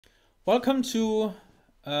Welcome to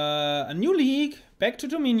a new league, back to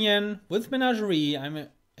Dominion with Menagerie. I'm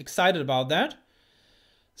excited about that.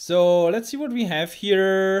 So let's see what we have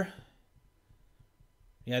here.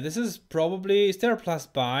 Yeah, this is probably, is there a plus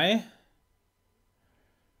buy?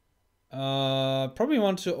 Probably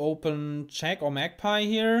want to open Check or Magpie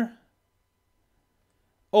here.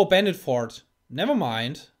 Oh, Bandit Fort. Never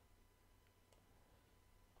mind.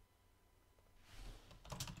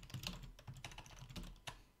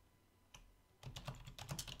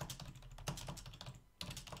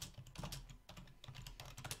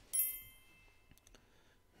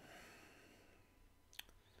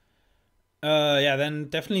 Yeah, then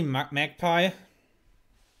definitely Magpie.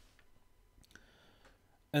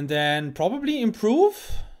 And then probably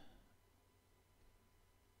improve.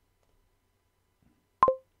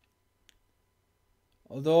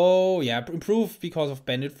 Although, yeah, improve because of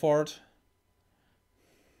Bandit Fort.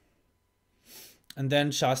 And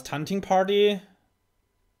then just Hunting Party.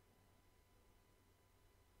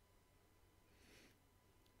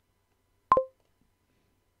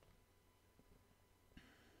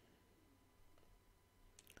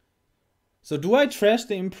 So do I trash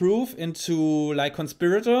the improve into like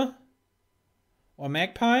Conspirator or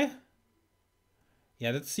Magpie?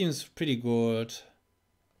 Yeah, that seems pretty good.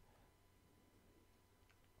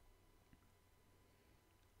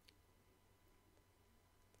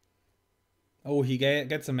 Oh, he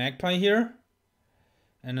gets a Magpie here.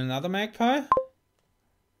 And another Magpie.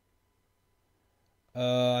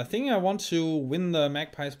 I think I want to win the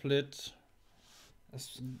Magpie split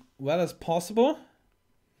as well as possible.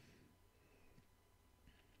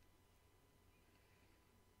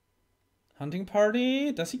 Hunting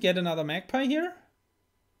Party. Does he get another Magpie here?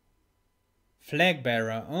 Flag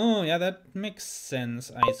Bearer. Oh, yeah, that makes sense,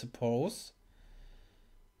 I suppose.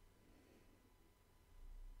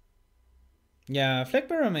 Yeah, Flag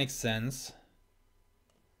Bearer makes sense.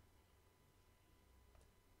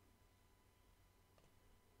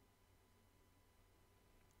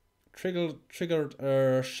 Triggered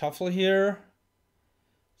a shuffle here.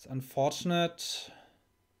 It's unfortunate.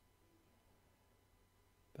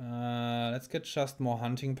 Let's get just more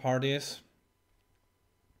hunting parties.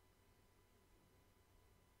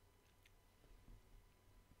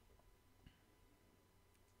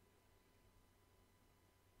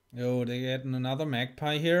 Oh, they get another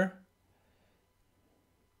Magpie here.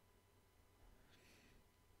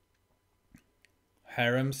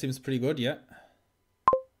 Harem seems pretty good, yeah.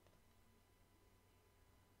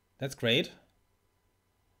 That's great.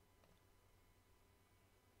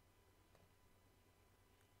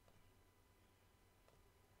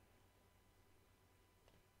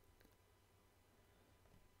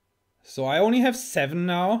 So I only have 7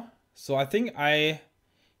 now. So I think I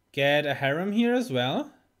get a harem here as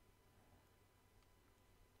well.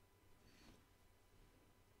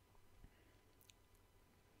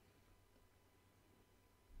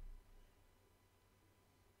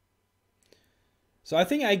 So I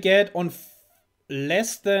think I get on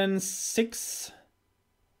less than 6.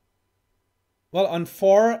 Well, on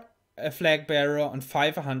 4 a flag bearer, on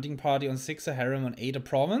 5 a hunting party, on 6 a harem, on 8 a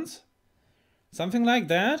province. Something like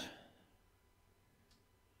that.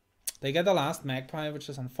 They get the last Magpie, which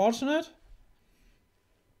is unfortunate.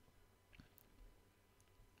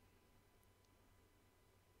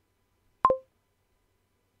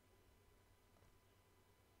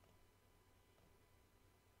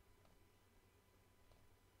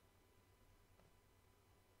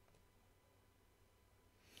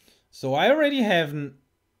 So I already have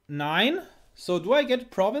 9. So do I get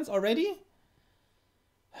province already?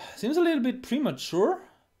 Seems a little bit premature.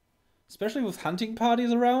 Especially with hunting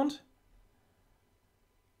parties around.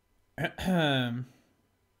 I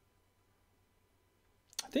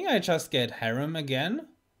think I just get harem again.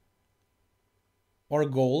 Or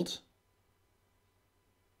gold.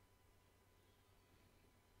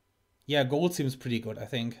 Yeah, gold seems pretty good, I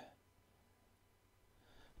think.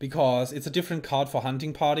 Because it's a different card for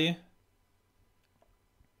hunting party.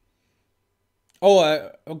 Oh,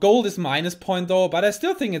 gold is minus point though, but I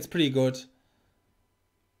still think it's pretty good.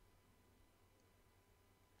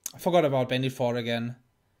 I forgot about Bandit Fort again.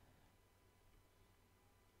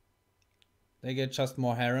 They get just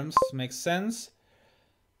more harems, makes sense.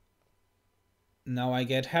 Now I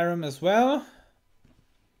get harem as well.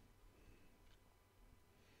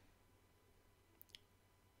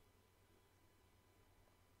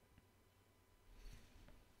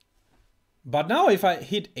 But now if I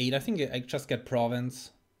hit 8, I think I just get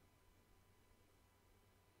province.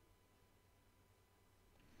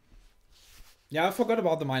 Yeah, I forgot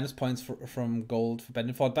about the minus points from gold for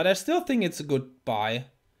Bandit Fort, but I still think it's a good buy.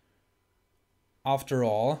 After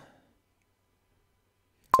all.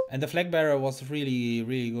 And the flag bearer was really,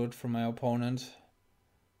 really good from my opponent.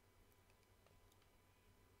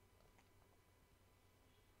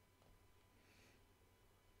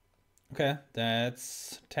 Okay,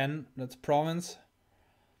 that's 10. That's province.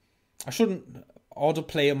 I shouldn't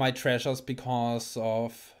autoplay my treasures because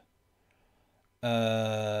of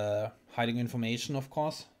hiding information, of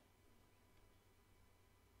course.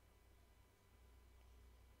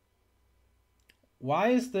 Why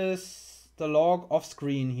is this the log off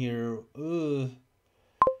screen here?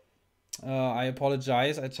 I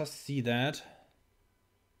apologize. I just see that.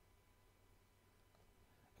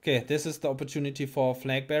 Okay, this is the opportunity for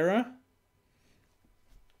flag bearer.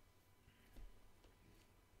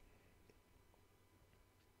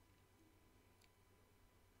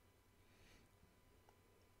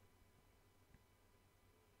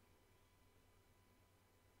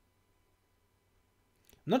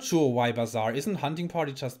 Not sure why Bazaar. Isn't Hunting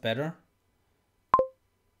Party just better?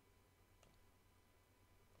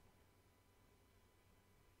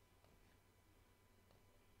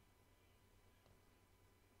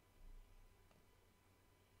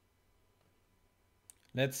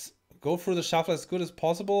 Let's go through the shuffle as good as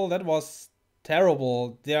possible. That was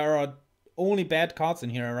terrible. There are only bad cards in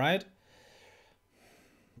here, right?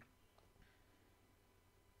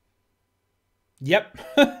 Yep.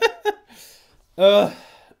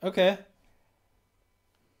 Okay.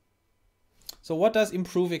 So what does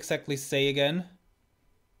improve exactly say again?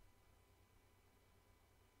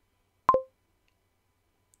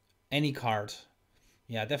 Any card.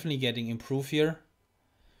 Yeah, definitely getting improve here.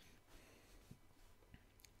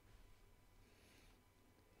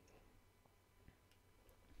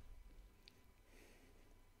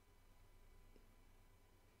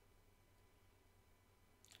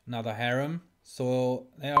 Another harem. So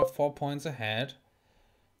they are 4 points ahead.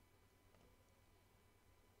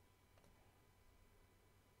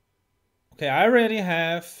 Okay, I already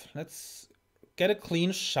have. Let's get a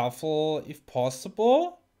clean shuffle if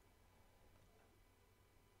possible.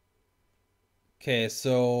 Okay,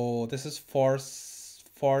 so this is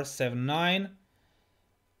 479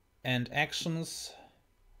 and actions.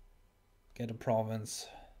 Get a province.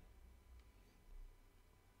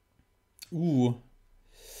 Ooh,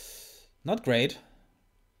 not great.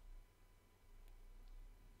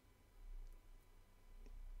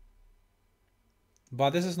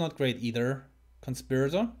 But this is not great either.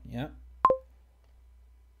 Conspirator, yeah.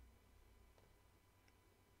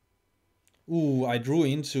 Ooh, I drew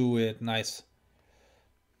into it. Nice.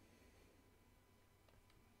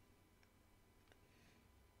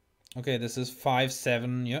 Okay, this is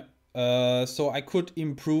 5-7, yeah. So I could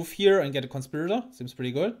improve here and get a conspirator. Seems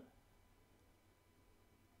pretty good.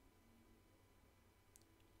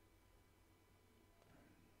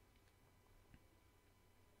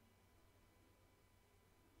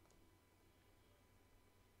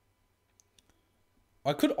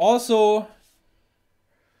 I could also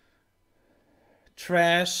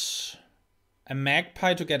trash a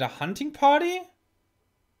magpie to get a hunting party.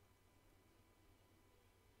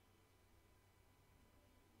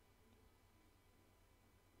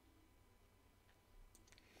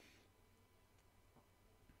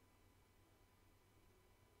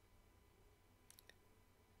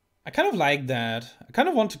 I kind of like that. I kind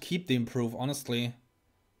of want to keep the improve, honestly.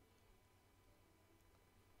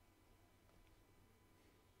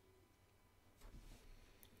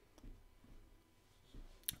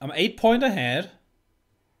 I'm 8 points ahead.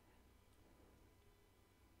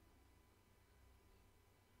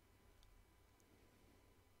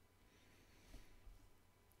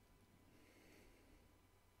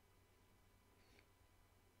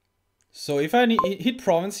 So if I hit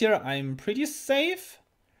province here, I'm pretty safe.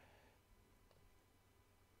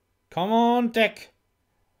 Come on, deck.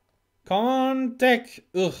 Come on, deck.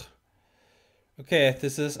 Ugh. Okay,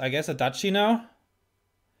 this is, I guess, a duchy now.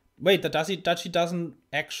 Wait, the duchy doesn't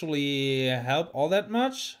actually help all that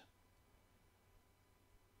much.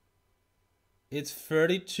 It's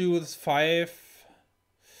 32 with 5.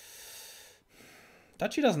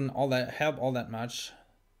 Duchy doesn't help all that much.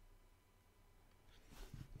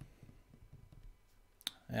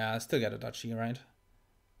 Yeah, I still get a duchy, right?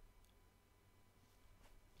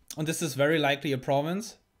 And this is very likely a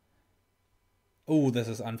province. Oh, this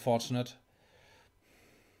is unfortunate.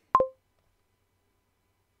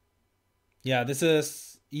 Yeah, this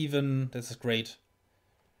is great.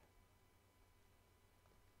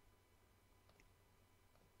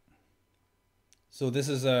 So this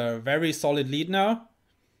is a very solid lead now.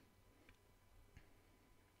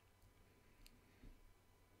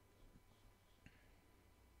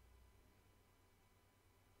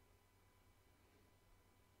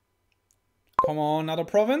 Come on, another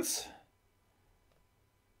province.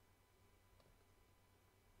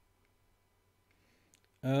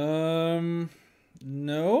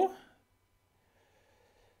 No.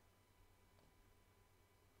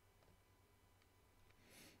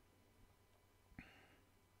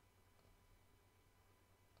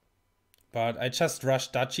 But I just rush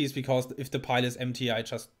duchies because if the pile is empty, I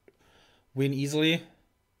just win easily.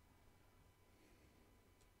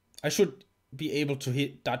 I should be able to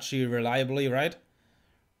hit duchy reliably, right?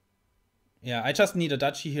 Yeah, I just need a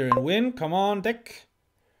duchy here and win. Come on, deck.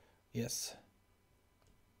 Yes.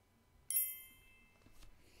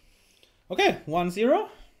 Okay, 1-0.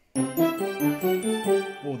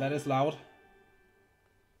 Oh, that is loud.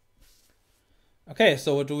 Okay,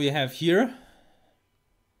 so what do we have here?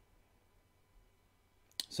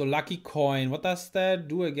 So lucky coin, what does that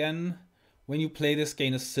do again? When you play this,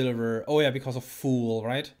 gain a silver. Oh yeah, because of fool,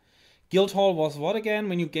 right? Guildhall was what again?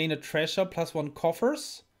 When you gain a treasure, +1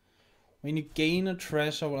 coffers. When you gain a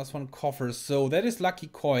treasure, +1 coffers. So that is lucky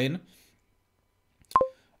coin.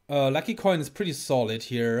 Lucky coin is pretty solid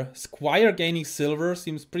here. Squire gaining silver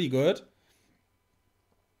seems pretty good.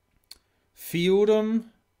 Feudum.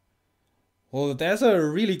 Well, there's a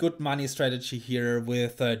really good money strategy here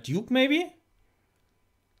with Duke, maybe?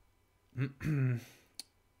 Do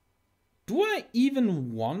I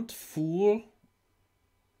even want Fool?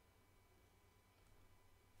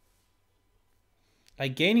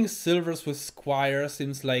 Like, gaining silvers with Squire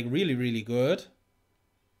seems like really, really good.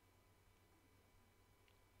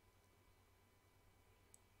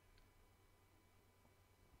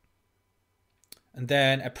 And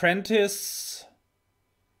then Apprentice.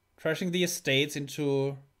 Crashing the estates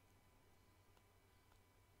into...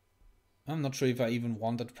 I'm not sure if I even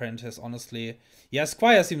want Apprentice, honestly. Yeah,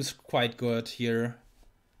 Squire seems quite good here.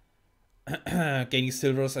 Gaining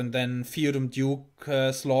silvers and then Feudum Duke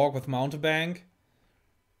slog with Mountebank.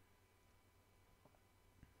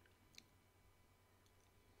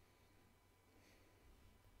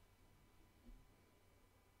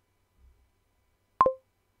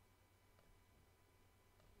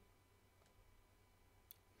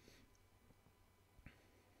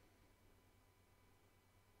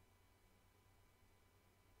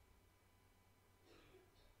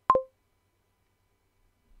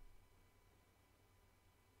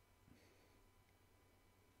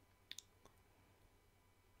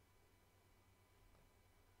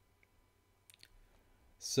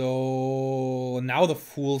 So now the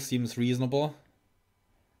Fool seems reasonable.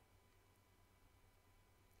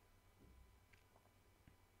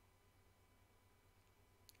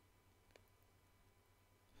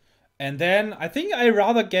 And then I think I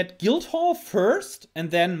rather get Guildhall first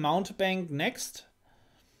and then Mountebank next.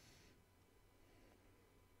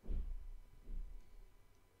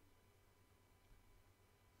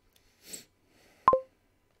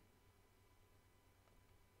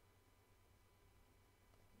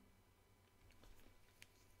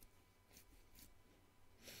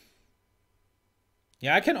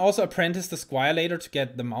 Yeah, I can also apprentice the Squire later to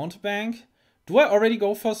get the Mountebank. Do I already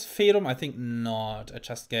go for Feudum? I think not. I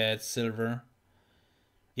just get silver.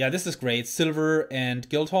 Yeah, this is great. Silver and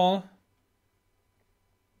Guildhall.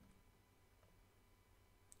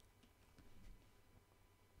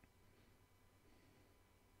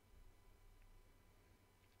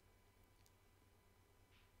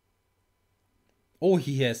 Oh,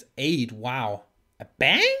 he has 8. Wow. A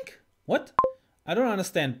bank? What? I don't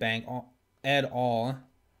understand bank at all.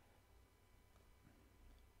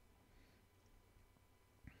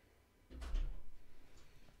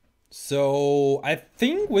 So I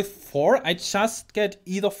think with 4, I just get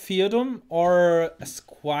either Feudum or a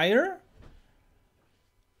Squire.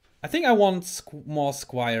 I think I want more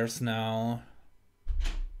Squires now.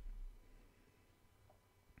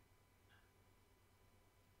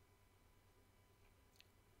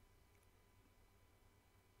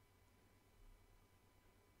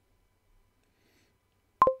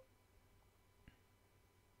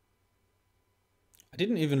 I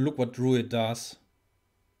didn't even look what Druid does.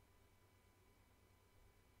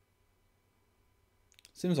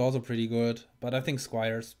 Seems also pretty good, but I think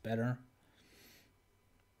Squire's better.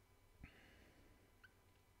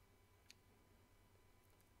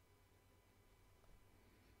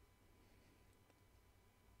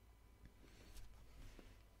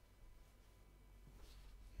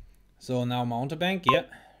 So now Mountebank, yeah.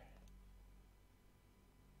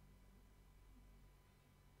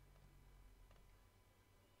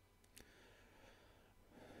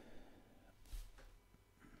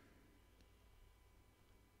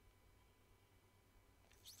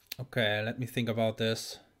 Okay, let me think about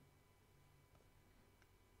this.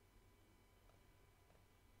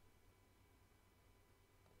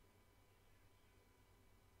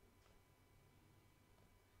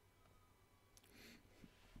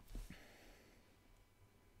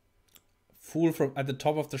 Fool from at the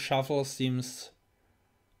top of the shuffle seems...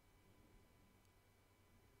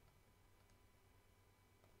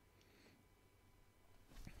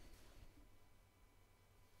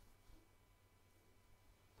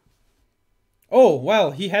 Oh,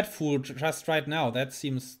 well, he had Fool just right now. That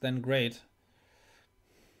seems then great.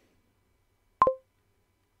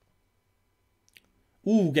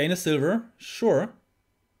 Ooh, gain a silver. Sure.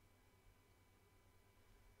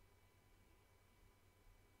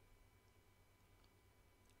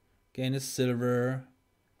 Gain a silver.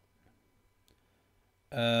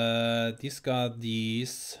 Discard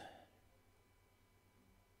these.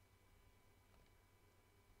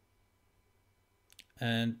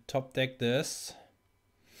 And top deck this.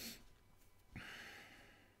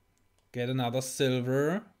 Get another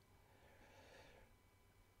silver.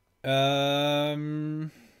 I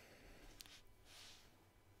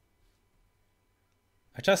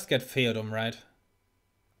just get Feodum, right?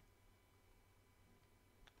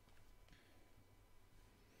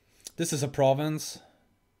 This is a province.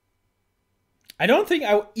 I don't think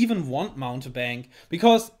I even want Mountebank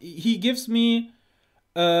because he gives me...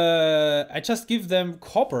 I just give them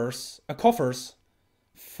coffers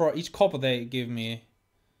for each copper they give me.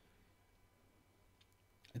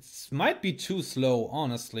 It might be too slow,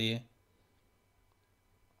 honestly.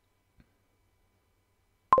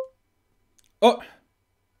 Oh!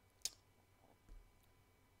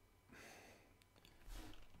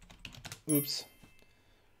 Oops.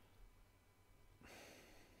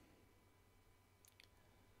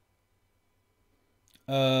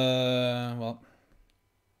 Well.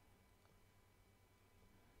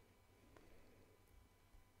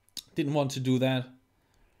 Didn't want to do that.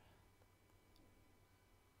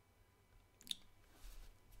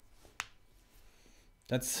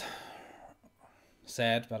 That's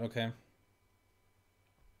sad, but okay.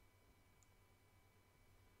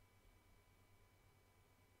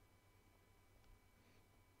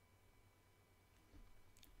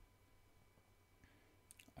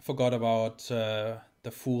 I forgot about the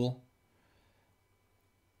Fool.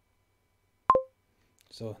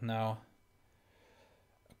 So now...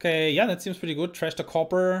 Okay, yeah, that seems pretty good. Trash the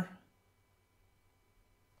copper.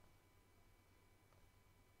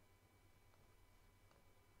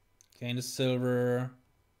 Gain the silver.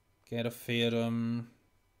 Get a Feodum.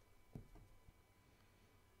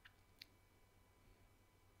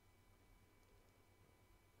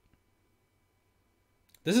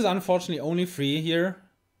 This is unfortunately only free here.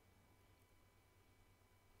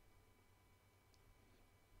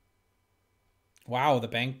 Wow, the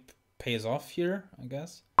bank pays off here, I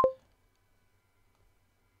guess.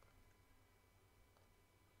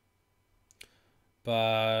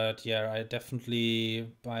 But yeah, I definitely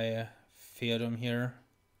buy Feodum here.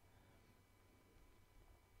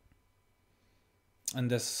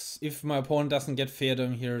 And this, if my opponent doesn't get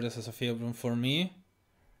Feodum here, this is a Feodum for me.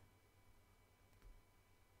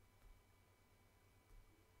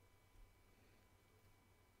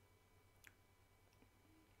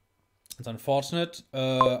 It's unfortunate.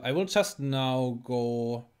 I will just now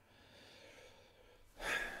go...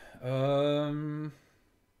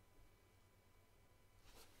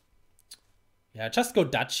 Yeah, just go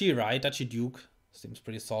Duchy, right? Duchy Duke. Seems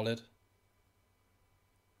pretty solid.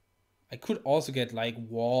 I could also get like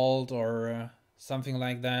Walled or something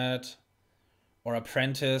like that. Or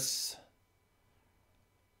Apprentice.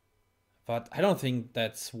 But I don't think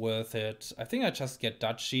that's worth it. I think I just get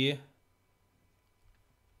Duchy.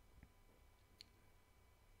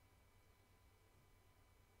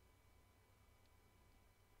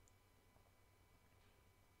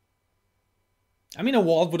 I mean, a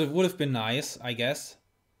Walled would have been nice, I guess.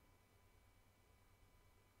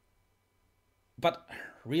 But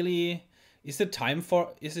really, is it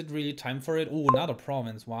really time for it? Oh, another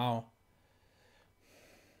province. Wow.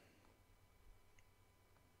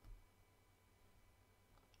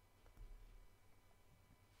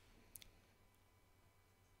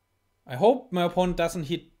 I hope my opponent doesn't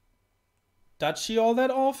hit Duchy all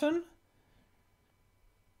that often.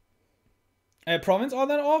 Province all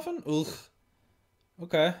that often? Ugh.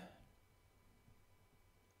 Okay.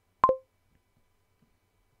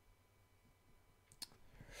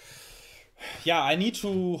 Yeah, I need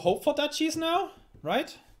to hope for Duchies now,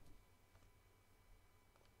 right?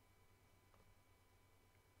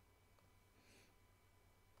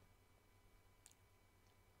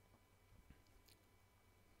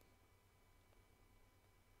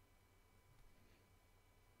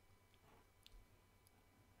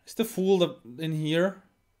 Is the Fool in here?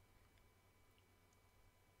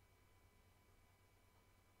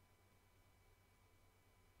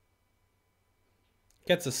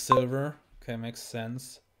 Gets a silver. Okay, makes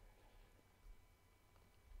sense.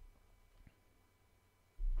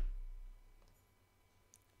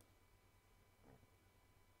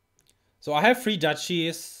 So I have 3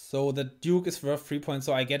 duchies, so the duke is worth 3 points,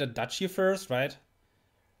 so I get a duchy first, right?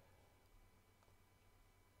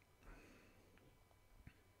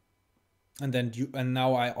 And then and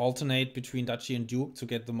now I alternate between duchy and duke to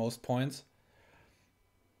get the most points.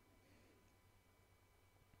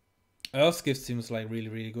 Earth's Gift seems like really,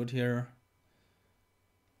 really good here.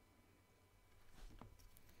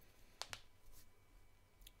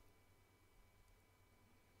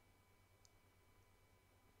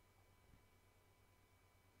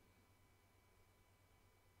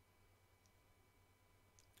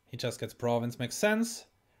 He just gets province, makes sense.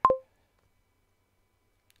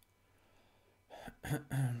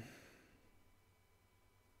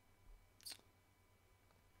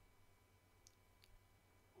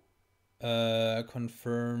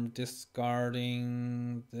 Confirm,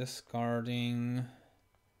 discarding,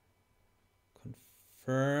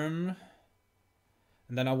 confirm.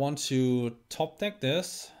 And then I want to top deck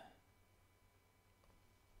this.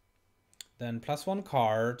 Then +1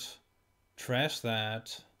 card, trash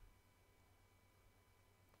that.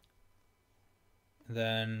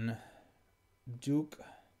 Then Duke.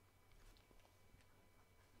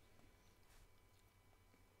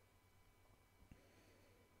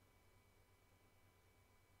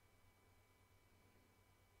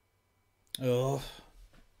 Oh,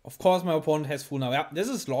 of course my opponent has full now. Yeah, this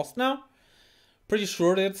is lost now. Pretty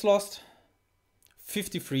sure that it's lost.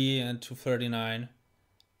 53 and 239.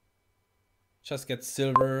 Just get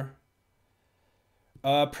silver.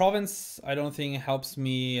 Province, I don't think helps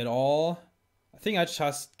me at all. I think I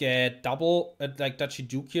just get double, like Duchy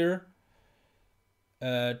Duke here.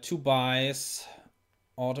 2 buys.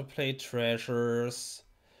 Autoplay treasures.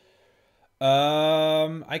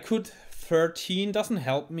 I could 13, doesn't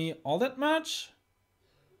help me all that much.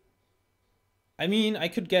 I mean, I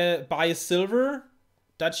could buy a silver,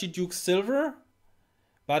 Duchy Duke silver,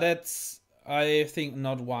 but that's, I think,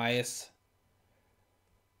 not wise.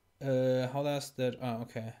 How does that? Oh,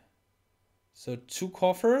 okay. So 2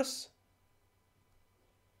 coffers.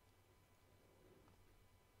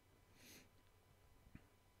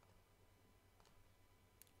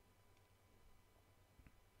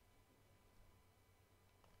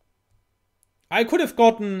 I could have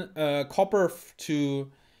gotten copper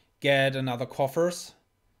to get another coffers.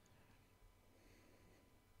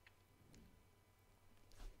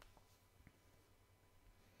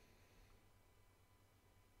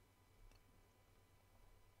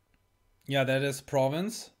 Yeah, that is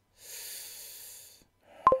province.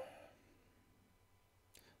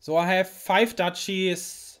 So I have 5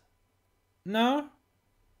 duchies now.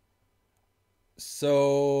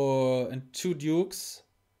 So, and 2 dukes.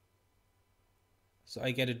 So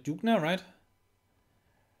I get a duke now, right?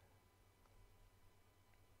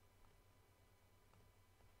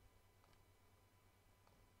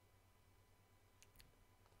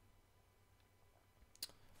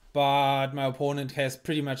 But my opponent has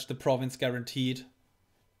pretty much the province guaranteed.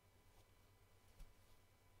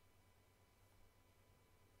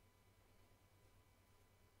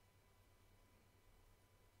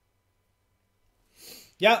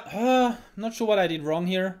 Yeah, not sure what I did wrong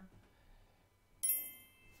here.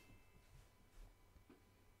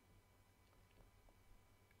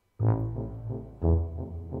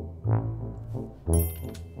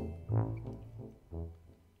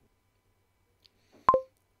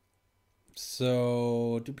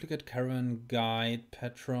 So, duplicate caravan, guide,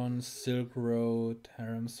 patron, Silk Road,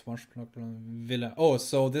 harem, swashbuckler, villa. Oh,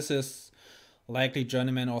 so this is likely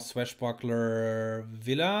journeyman or swashbuckler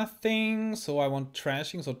villa thing. So I want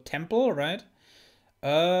trashing. So temple, right?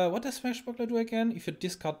 What does swashbuckler do again? If your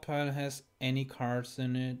discard pile has any cards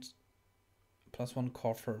in it, +1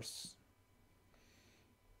 coffers.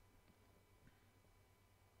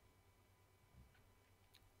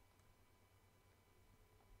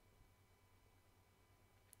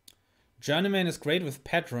 Journeyman is great with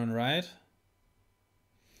patron, right?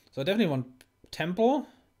 So I definitely want temple.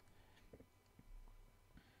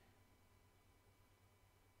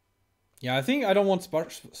 Yeah, I think I don't want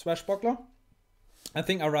swashbuckler. I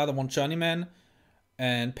think I rather want journeyman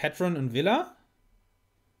and patron and villa.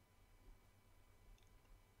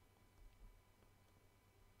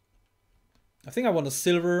 I think I want a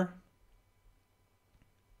silver.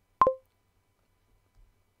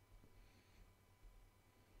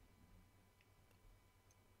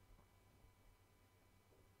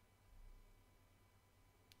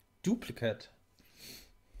 Duplicate.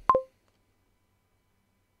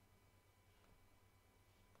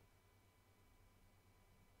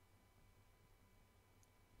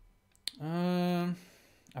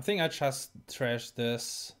 I think I just trash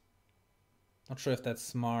this. Not sure if that's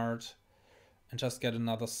smart. and just get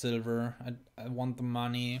another silver. I want the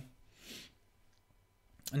money.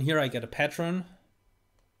 And here I get a patron.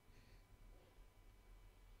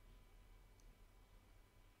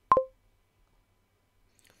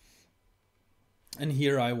 And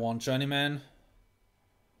here I want journeyman.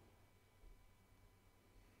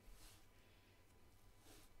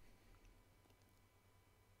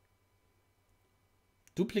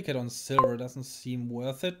 Duplicate on silver doesn't seem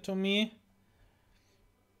worth it to me.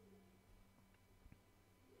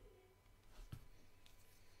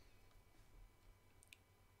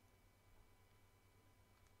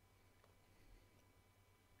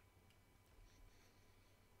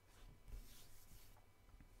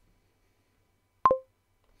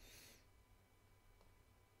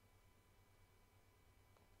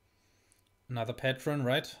 Another patron,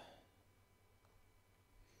 right?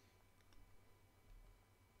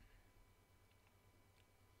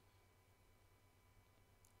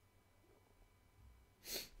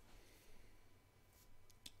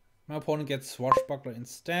 My opponent gets swashbuckler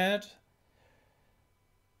instead.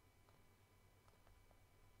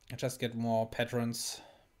 I just get more patrons.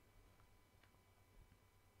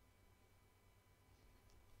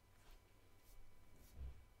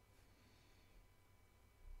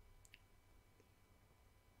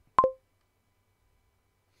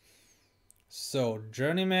 So,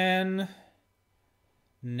 journeyman,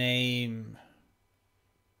 name,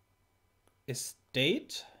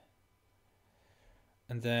 estate,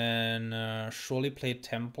 and then surely play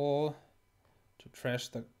temple to trash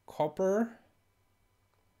the copper,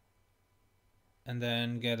 and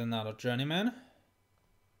then get another journeyman.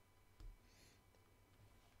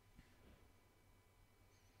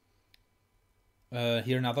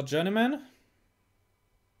 Here another journeyman.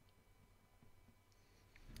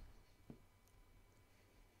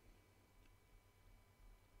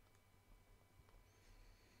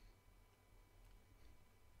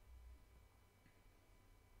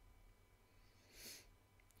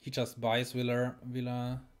 He just buys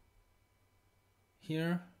Villa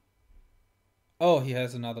here. Oh, he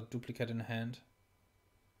has another duplicate in hand.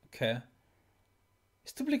 Okay.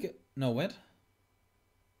 Is duplicate... No, what?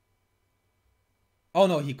 Oh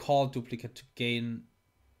no, he called duplicate to gain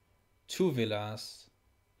 2 villas.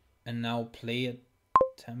 And now play a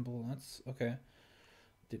temple. That's okay.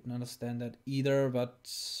 Didn't understand that either,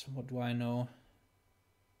 but what do I know?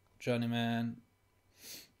 Journeyman.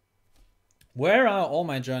 Where are all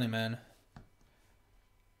my journeymen?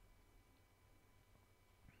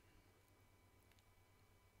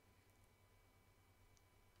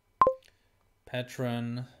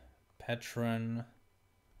 Patron, patron,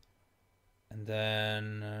 and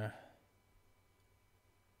then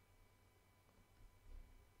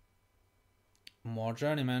more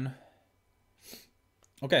journeymen.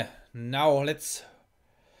 Okay, now let's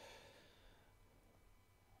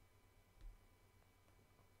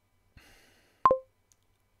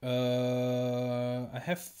I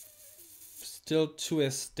have still 2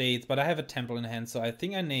 estates, but I have a temple in hand, so I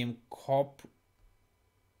think I name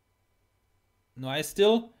No, I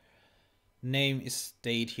still name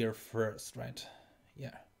estate here first, right?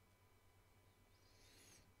 Yeah.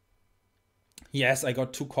 Yes, I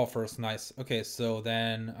got 2 coffers. Nice. Okay, so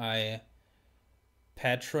then I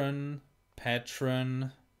patron,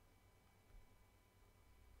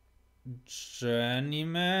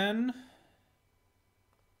 journeyman,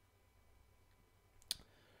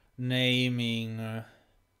 naming.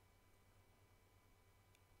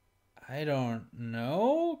 I don't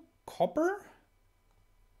know. Copper.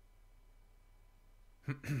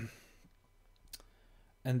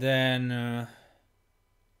 And then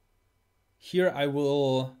here I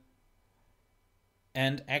will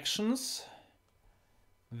end actions.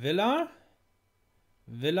 Villa,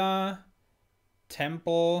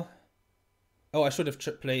 temple. Oh, I should have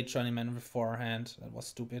played journeyman beforehand. That was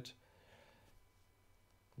stupid.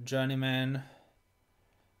 Journeyman,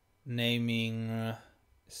 naming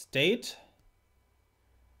state.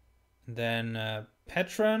 Then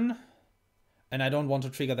patron. And I don't want to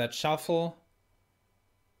trigger that shuffle.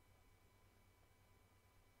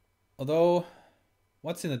 Although,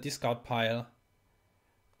 what's in the discard pile?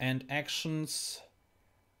 And actions.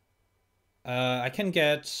 I can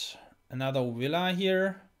get another villa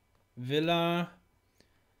here. Villa.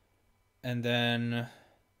 And then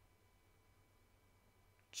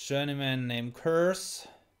journeyman name curse.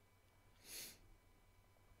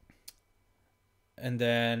 And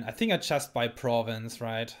then I think I just buy province,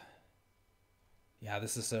 right? Yeah,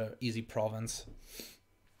 this is an easy province.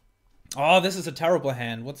 Oh, this is a terrible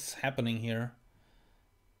hand. What's happening here?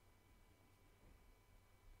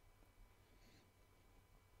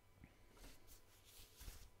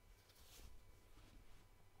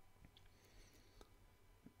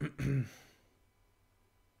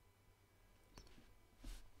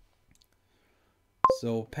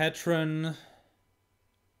 So patron,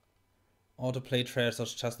 autoplay trash, so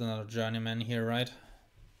it's just another journeyman here, right?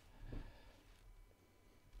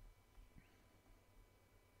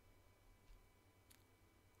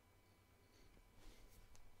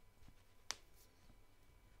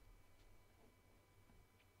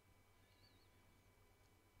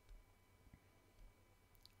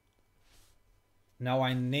 Now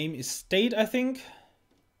I name estate, I think,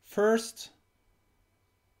 first.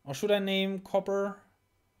 Or should I name copper?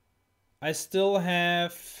 I still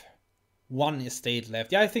have one estate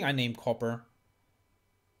left. Yeah, I think I name copper.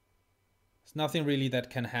 There's nothing really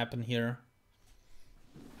that can happen here.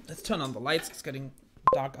 Let's turn on the lights. It's getting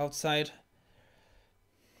dark outside.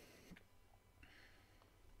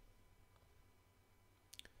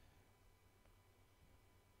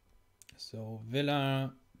 So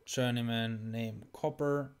villa, journeyman, name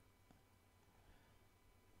copper.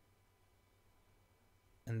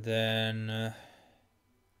 And then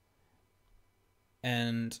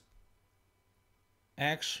and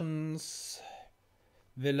actions,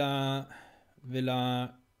 villa,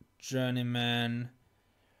 journeyman,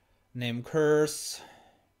 name curse.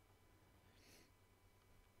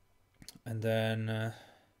 And then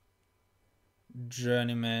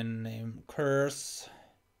journeyman, name curse.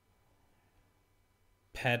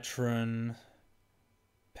 Patron,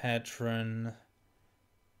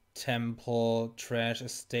 temple, trash,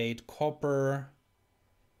 estate, copper.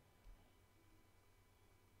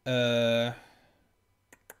 I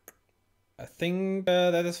think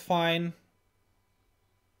that is fine.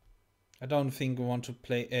 I don't think we want to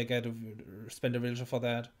spend a villager for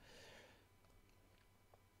that.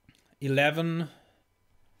 11.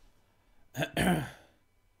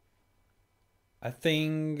 I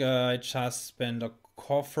think I just spend a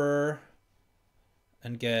coffer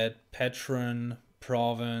and get patron,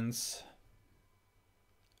 province,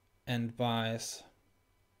 and buys.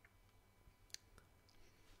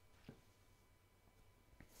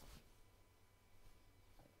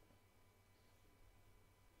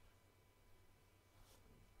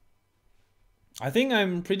 I think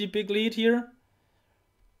I'm pretty big lead here.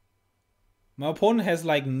 My opponent has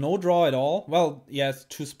like no draw at all. Well, yeah, it's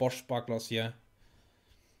 2 swashbucklers here.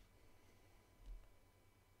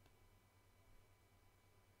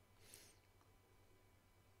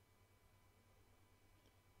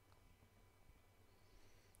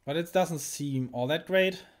 But it doesn't seem all that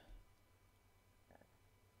great.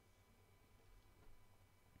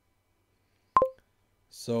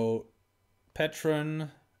 So, patron,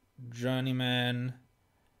 journeyman,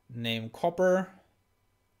 name copper.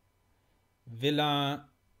 Villa,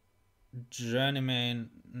 journeyman,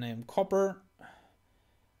 name copper.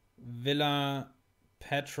 Villa,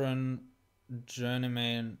 patron,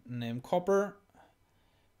 journeyman, name copper.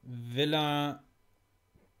 Villa,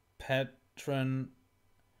 patron,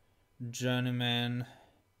 journeyman,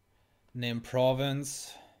 name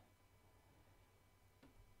province.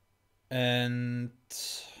 And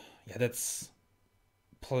yeah, that's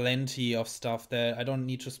plenty of stuff there. I don't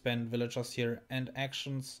need to spend villagers here and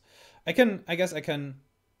actions. I guess I can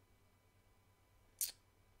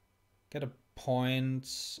get a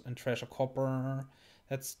point and trash a copper.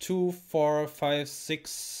 That's 2, 4, 5,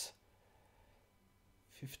 6,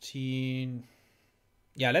 15.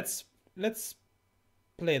 Yeah, let's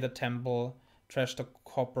play the temple, trash the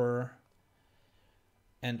copper,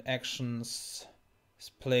 and actions. Let's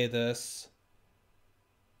play this.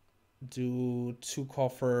 Do 2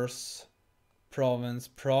 coffers,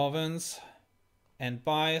 province, and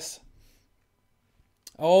buys.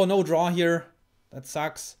 Oh, no draw here. That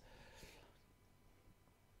sucks.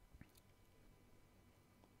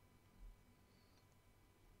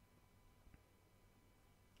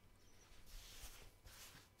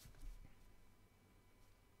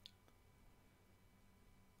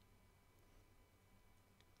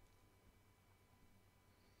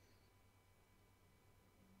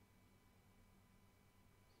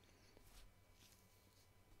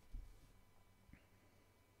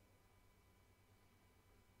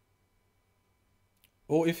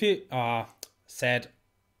 Oh, if he... sad.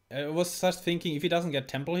 I was just thinking, if he doesn't get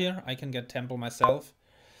temple here, I can get temple myself.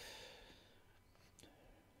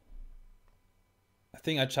 I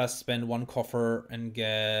think I just spend 1 coffer and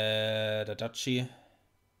get a duchy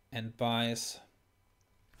and buys.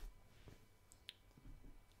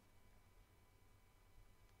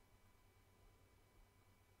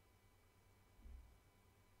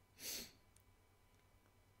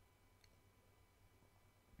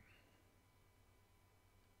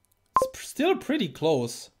 It's still pretty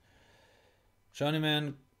close.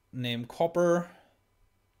 Journeyman, name copper.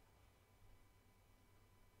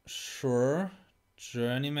 Sure.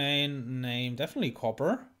 Journeyman name, definitely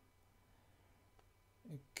copper.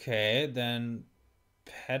 Okay, then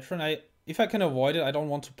patron. If I can avoid it, I don't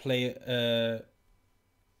want to play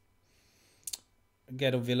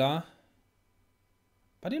get a villa.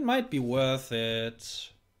 But it might be worth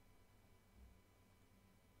it.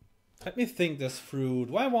 Let me think this through.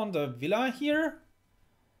 Do I want a villa here?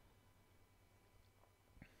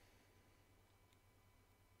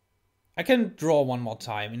 I can draw one more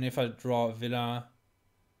time, and if I draw a villa,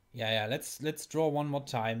 yeah, let's draw one more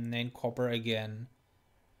time. Name copper again.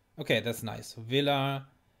 Okay, that's nice. Villa,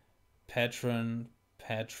 patron,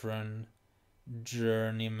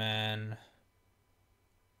 journeyman.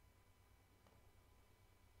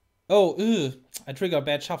 Oh, ew, I trigger a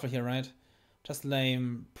bad shuffle here, right? Just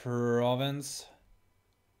name province.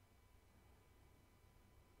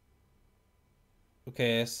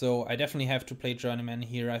 Okay, so I definitely have to play journeyman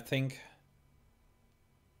here, I think.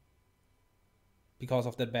 Because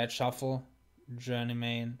of that bad shuffle.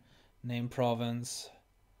 Journeyman, name province.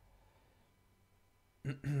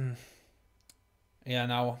 Yeah,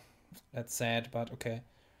 now that's sad, but okay.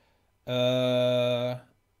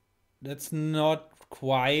 That's not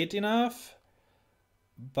quite enough.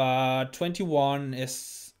 But 21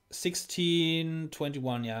 is 16,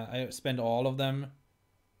 21, yeah. I spent all of them.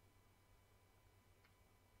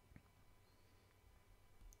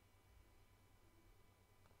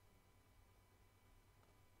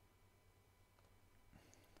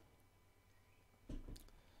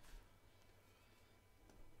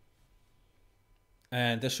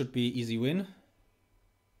 And this should be easy win.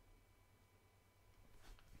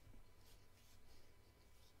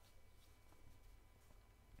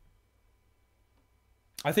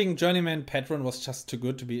 I think Journeyman Patron was just too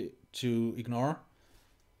good to ignore.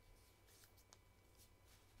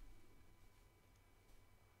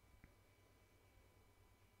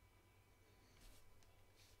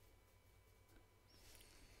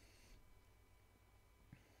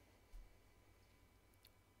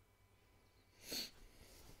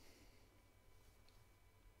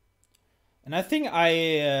 And I think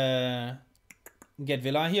I get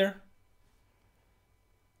Villa here.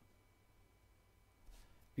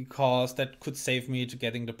 Because that could save me to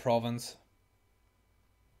getting the province.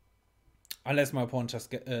 Unless my opponent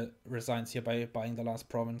just resigns here by buying the last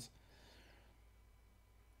province.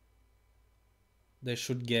 They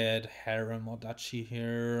should get harem or duchy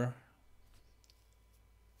here.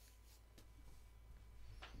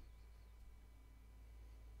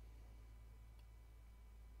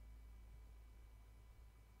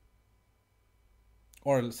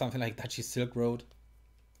 Or something like Duchy Silk Road.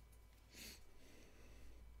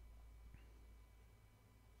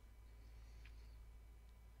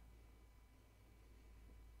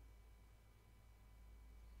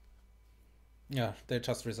 Yeah, they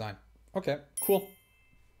just resign. Okay, cool.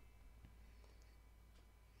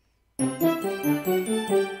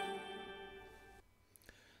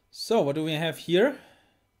 So, what do we have here?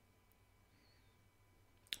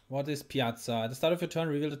 What is Piazza? At the start of your turn,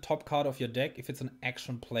 reveal the top card of your deck if it's an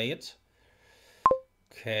action, play it.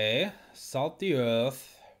 Okay, Salt the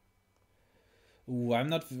Earth. Ooh, I'm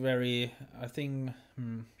not very... I think...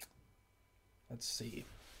 Let's see.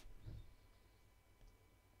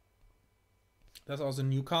 There's also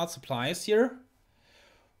new card supplies here.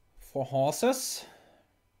 For horses.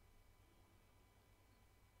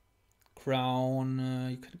 Crown,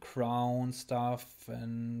 you can crown stuff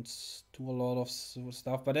and do a lot of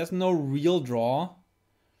stuff, but there's no real draw.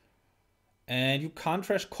 And you can't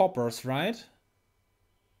trash coppers, right?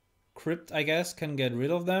 Crypt, I guess, can get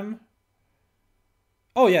rid of them.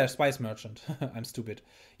 Oh yeah, Spice Merchant. I'm stupid.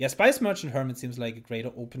 Yeah, Spice Merchant Hermit seems like a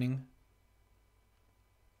greater opening.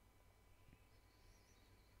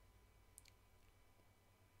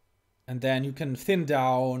 And then you can thin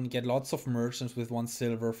down, get lots of merchants with 1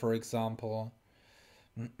 silver, for example.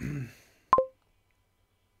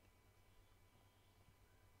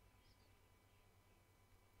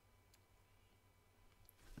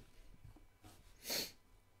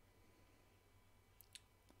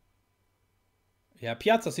 Yeah,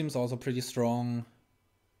 Piazza seems also pretty strong.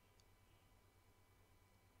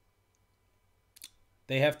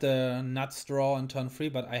 They have the nuts draw in turn 3,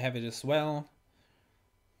 but I have it as well.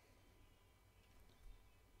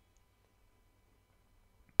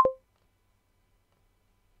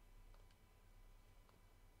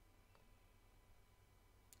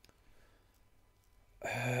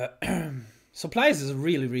 Supplies is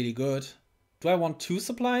really, really good. Do I want 2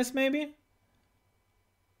 supplies, maybe?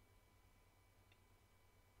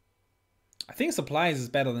 I think supplies is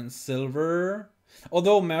better than silver.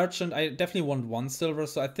 Although merchant, I definitely want 1 silver,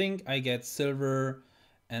 so I think I get silver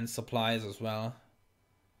and supplies as well.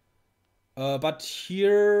 But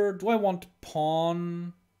here, do I want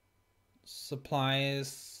pawn,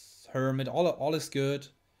 supplies, hermit? All is good.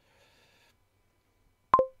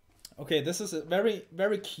 Okay, this is very,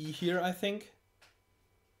 very key here, I think.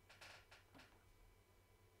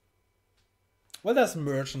 Well, there's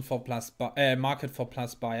merchant for plus buy, market for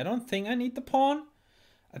plus buy. I don't think I need the pawn.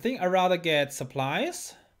 I think I'd rather get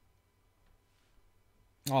supplies.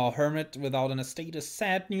 Oh, hermit without an estate is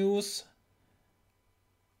sad news.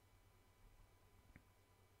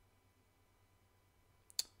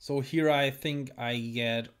 So here I think I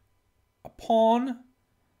get a pawn.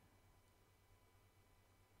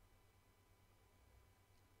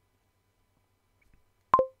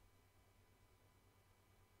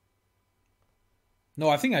 No,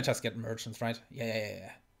 I think I just get merchants, right?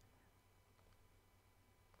 Yeah.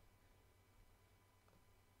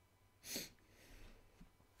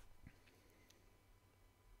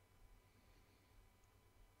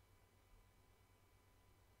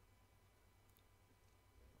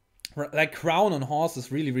 Like crown on horse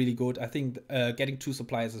is really, really good. I think getting 2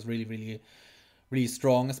 supplies is really, really, really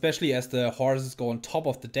strong, especially as the horses go on top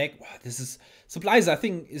of the deck. Wow, this is supplies. I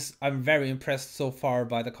think I'm very impressed so far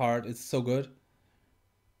by the card. It's so good.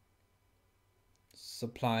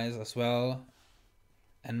 Supplies as well,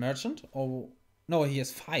 and merchant. Oh no, he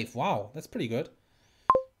has 5. Wow, that's pretty good.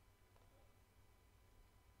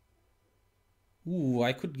 Ooh,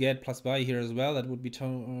 I could get plus buy here as well. That would be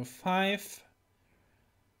 5.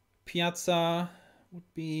 Piazza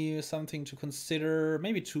would be something to consider.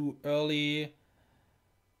 Maybe too early.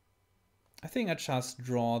 I think I just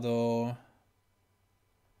draw though.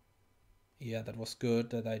 Yeah, that was good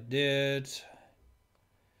that I did.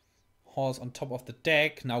 Horse on top of the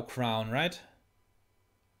deck. Now crown, right?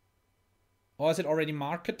 Or is it already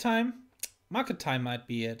market time? Market time might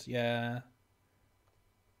be it, yeah.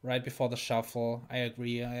 Right before the shuffle. I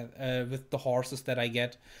agree. With the horses that I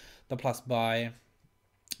get, the plus buy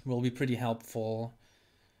will be pretty helpful.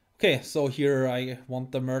 Okay, so here I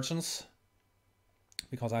want the merchants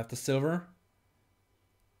because I have the silver.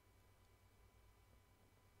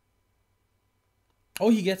 Oh,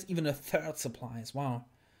 he gets even a 3rd supplies. Wow.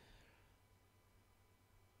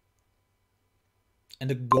 And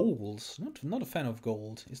the gold. Not a fan of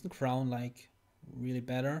gold. Isn't crown like really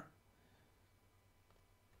better?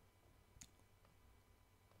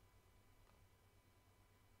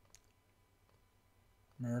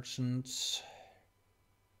 Merchant.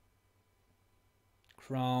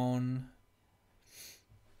 Crown.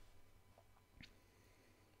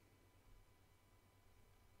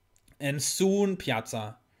 And soon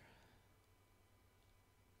Piazza.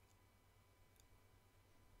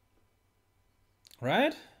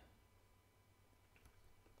 Right?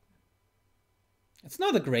 It's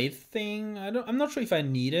not a great thing. I'm not sure if I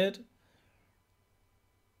need it.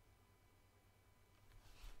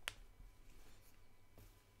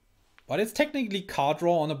 But it's technically card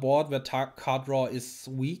draw on a board where card draw is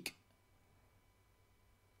weak.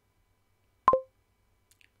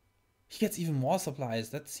 He gets even more supplies.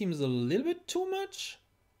 That seems a little bit too much.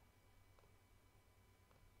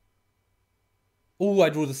 Oh, I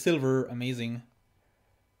drew the silver. Amazing.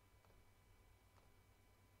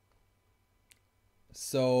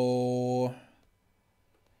 So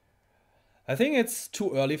I think it's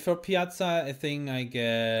too early for Piazza. I think I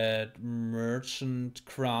get merchant,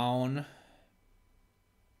 crown.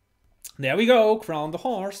 There we go. Crown the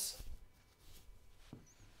horse.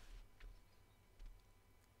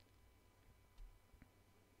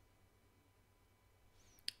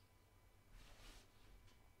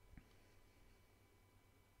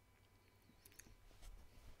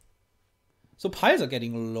 So piles are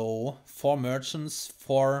getting low. 4 merchants,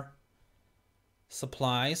 4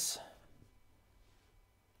 supplies.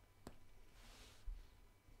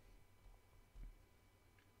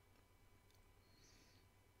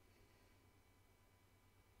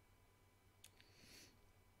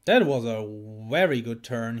 That was a very good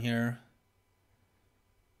turn here.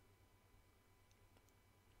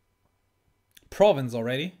 Province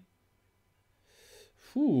already.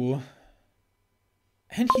 Whew.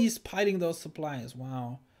 And he's piling those supplies.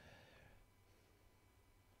 Wow.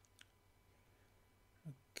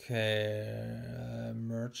 Okay.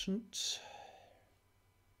 Merchant.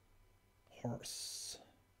 Horse.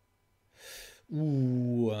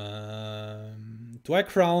 Ooh. Do I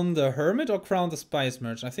crown the hermit or crown the spice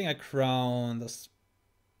merchant? I think I crown the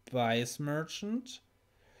spice merchant.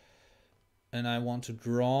 And I want to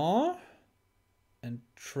draw. And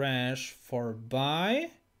trash for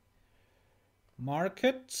buy.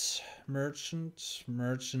 Market, merchant.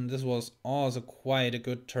 This was also quite a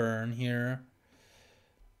good turn here.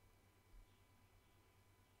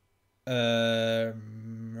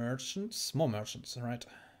 Merchants, more merchants, right?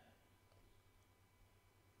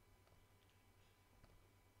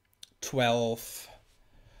 12.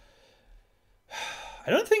 I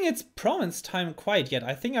don't think it's province time quite yet.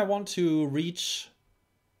 I think I want to reach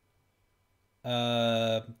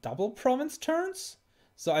double province turns.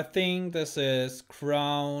 So I think this is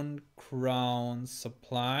crown,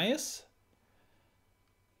 supplies.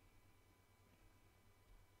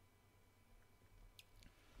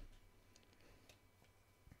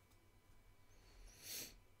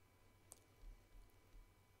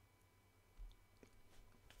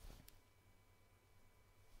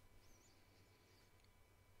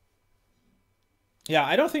 Yeah,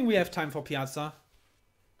 I don't think we have time for Piazza.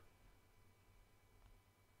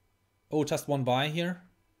 Oh, just one buy here.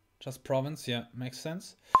 Just province, yeah, makes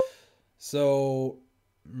sense. So,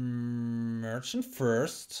 merchant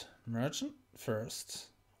first. Merchant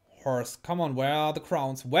first. Horse, come on, where are the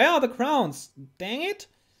crowns? Where are the crowns? Dang it.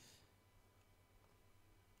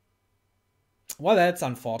 Well, that's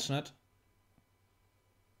unfortunate.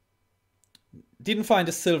 Didn't find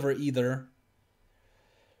a silver either.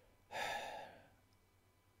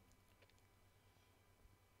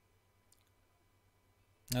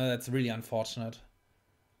 Oh, that's really unfortunate.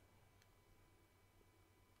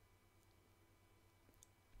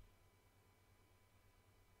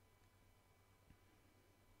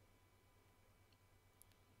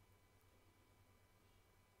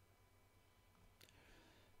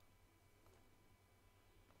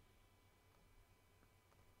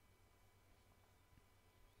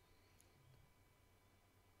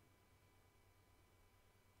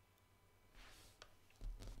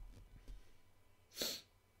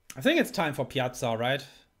 I think it's time for Piazza, right?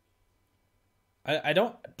 I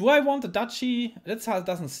don't... Do I want the duchy? That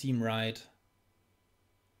doesn't seem right.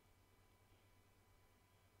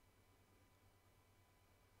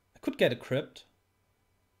 I could get a crypt.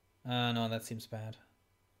 No, that seems bad.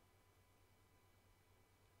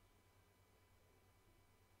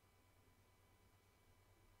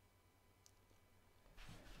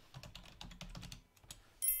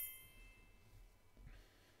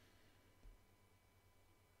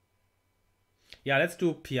 Yeah, let's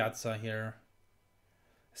do Piazza here.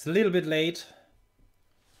 It's a little bit late.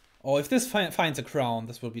 Oh, if this finds a crown,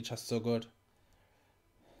 this will be just so good.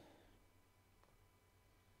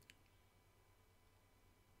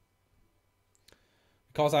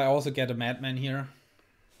 Because I also get a madman here.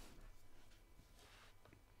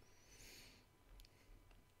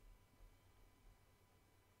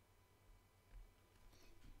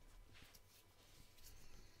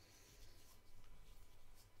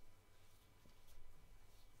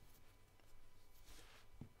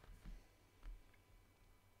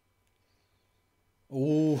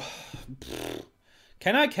 Oh,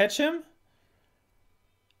 can I catch him?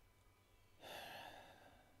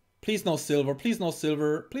 Please no silver, please no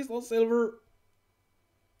silver, please no silver.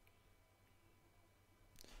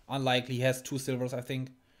 Unlikely, he has 2 silvers, I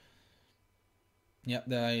think. Yep,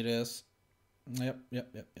 there it is. Yep.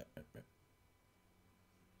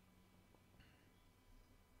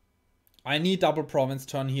 I need double province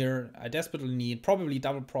turn here. I desperately need probably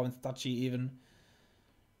double province duchy even.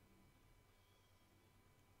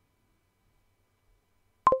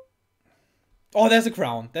 Oh, there's a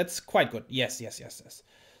crown. That's quite good. Yes.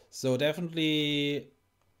 So definitely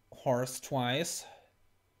horse twice.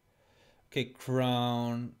 Okay,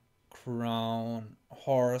 crown,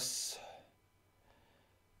 horse,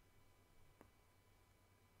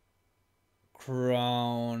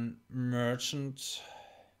 crown, merchant,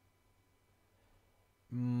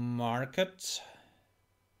 market,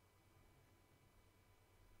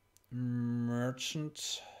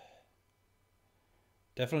 merchant.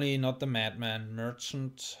 Definitely not the madman.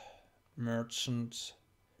 Merchant,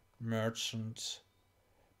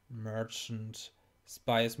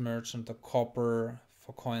 spice merchant, the copper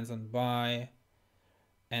for coins and buy,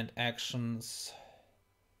 and actions.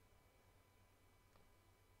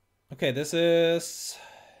 Okay, this is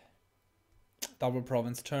double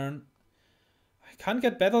province turn. I can't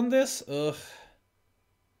get bet on this. Ugh.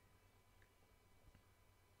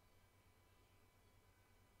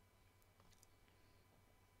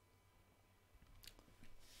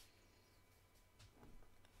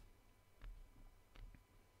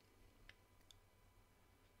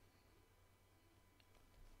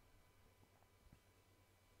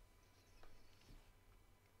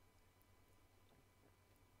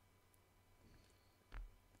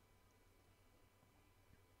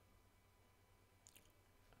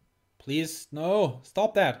 Please, no,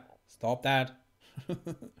 stop that. Stop that.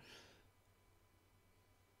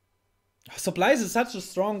 Supplies is such a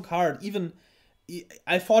strong card.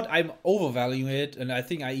 I thought I'm overvaluing it, and I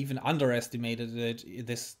think I even underestimated it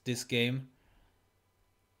this game.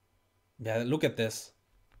 Yeah, look at this.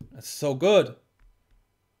 It's so good.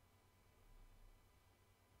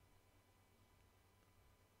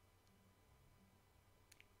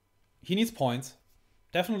 He needs points.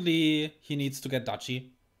 Definitely he needs to get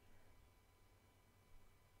duchy.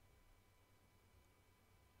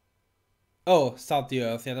 Oh, Salt the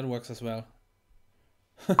Earth. Yeah, that works as well.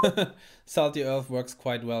 Salt the Earth works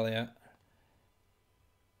quite well, yeah.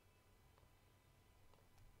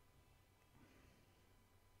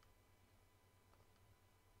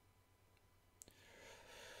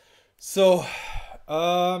 So,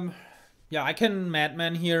 yeah, I can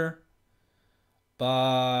Madman here,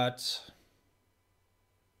 but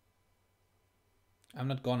I'm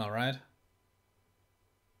not gonna, right?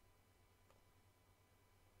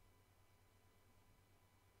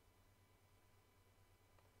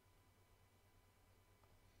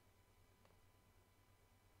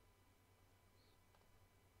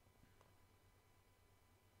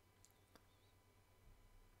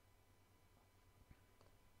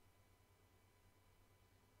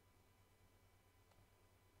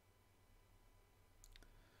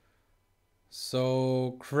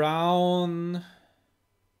 So, Crown.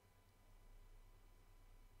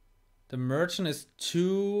 The merchant is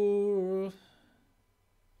 2.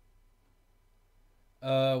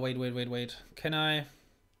 Wait. Can I?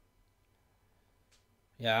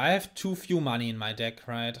 Yeah, I have too few money in my deck,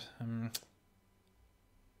 right?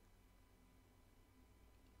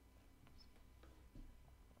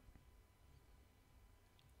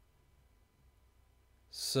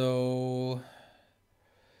 So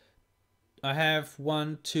I have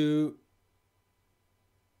 1, 2.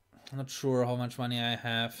 I'm not sure how much money I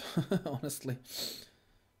have, honestly.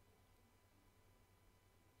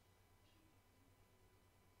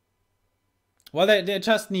 Well, they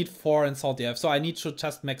just need 4 in Salt F, so I need to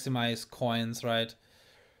just maximize coins, right?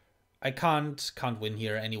 I can't win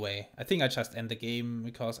here anyway. I think I just end the game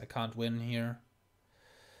because I can't win here.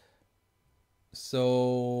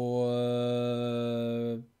 So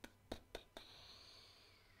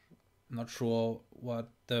I'm not sure what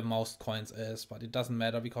the most coins is, but it doesn't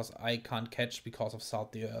matter because I can't catch because of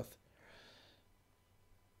Salt the Earth.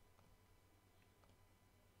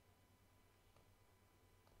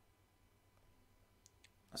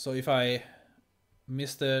 So if I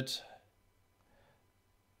missed it,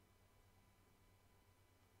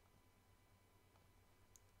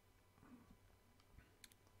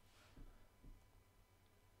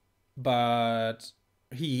 but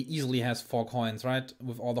he easily has 4 coins, right?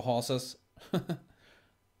 With all the horses.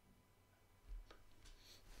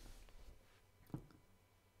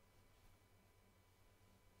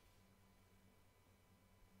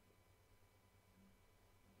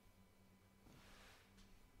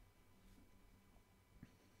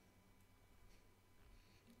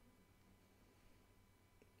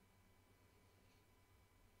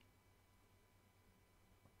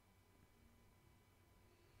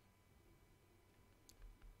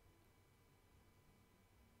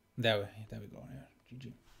 There we go. Yeah,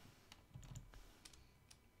 GG.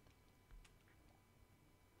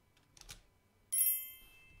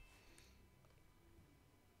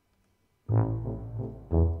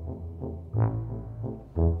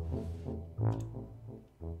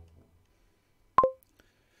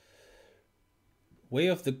 Way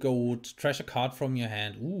of the Goat. Trash a card from your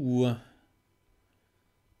hand. Ooh.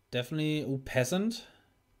 Definitely. Ooh, Peasant.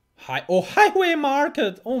 Highway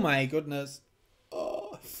Market. Oh my goodness.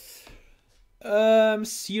 Oh.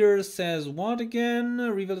 Sear says what again?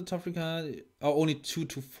 Reveal the top 3 card. Oh, only 2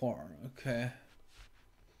 to 4. Okay.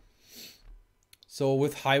 So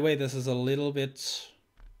with Highway, this is a little bit.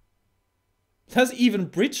 There's even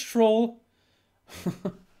Bridge Troll.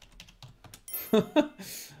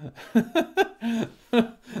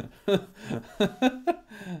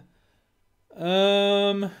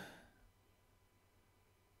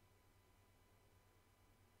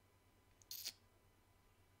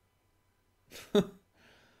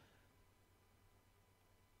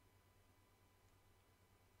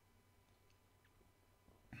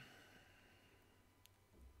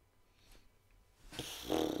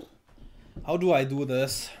 How do I do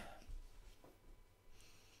this?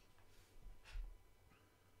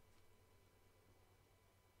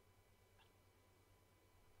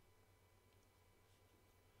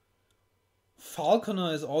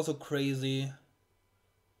 Falconer is also crazy.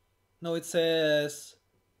 No, it says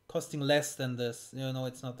costing less than this. You know,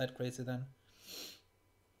 it's not that crazy then.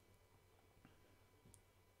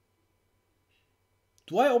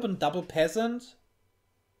 Do I open double Peasant?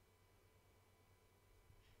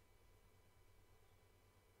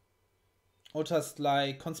 or just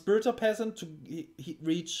like conspirator peasant to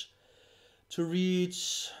reach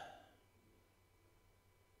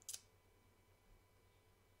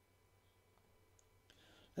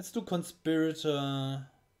let's do conspirator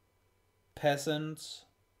peasant.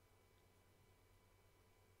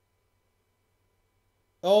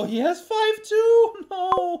 Oh, he has 5 too.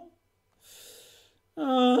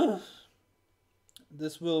 No.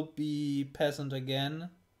 This will be peasant again.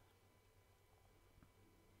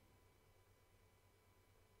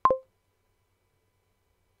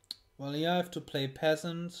 Well, yeah, I have to play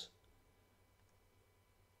peasant.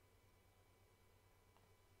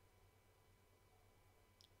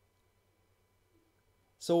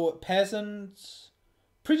 So peasant,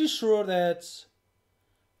 pretty sure that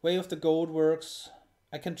Way of the Goat works.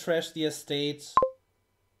 I can trash the estate.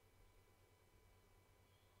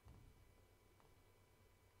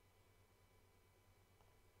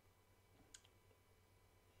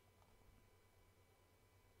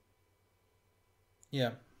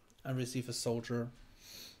 Yeah, I receive a soldier.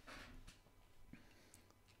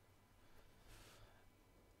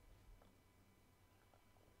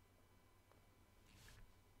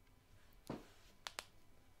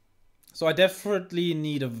 So I definitely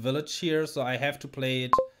need a village here, so I have to play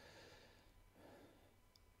it.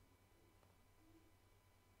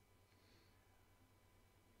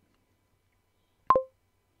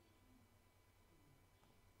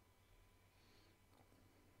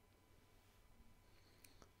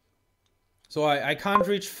 So I can't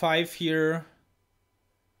reach 5 here.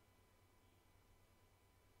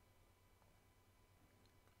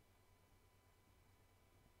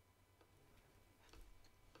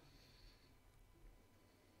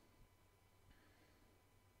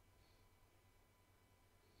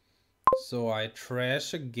 So I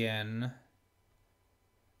trash again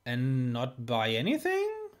and not buy anything?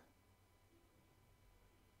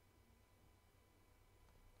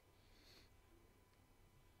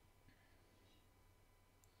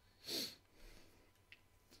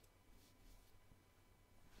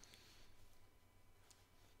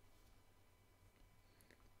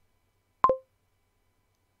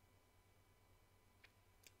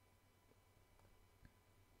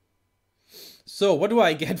 So what do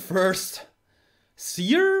I get first?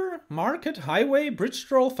 Seer, Market, Highway, Bridge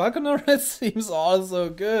Troll, Falconer? That seems also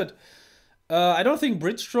good. I don't think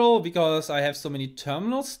Bridge Troll because I have so many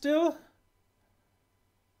terminals still.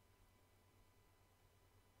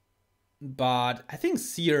 But I think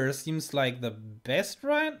Seer seems like the best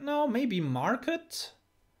right now. Maybe Market?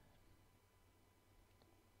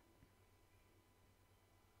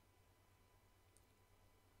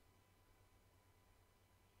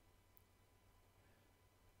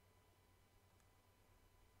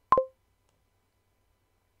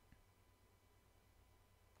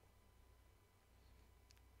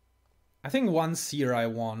 I think one Seer I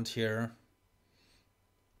want here.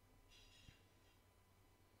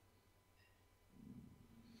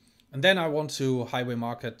 And then I want to Highway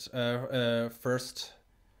Market first.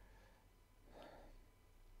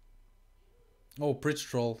 Oh, Bridge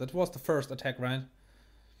Troll. That was the first attack, right?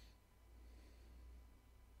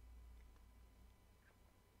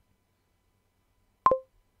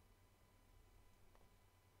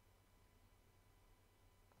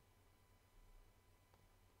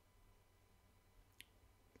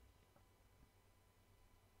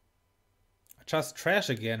 Just trash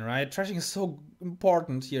again, right? Trashing is so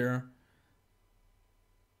important here.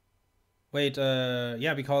 Wait,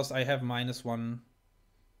 yeah, because I have -1.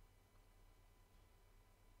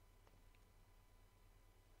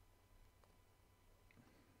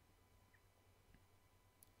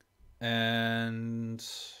 And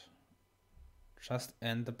just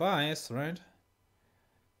end the buys, right?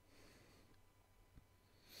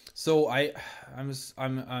 So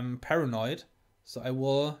I'm paranoid, so I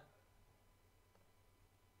will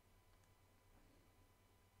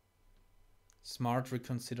smart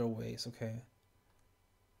reconsider ways. Okay.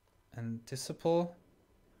 Anticipate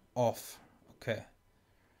off. Okay.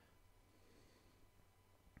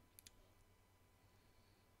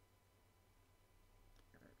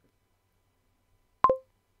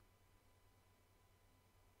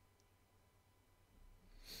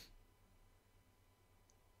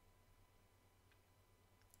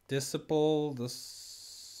 Disciple the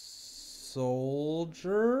soldier.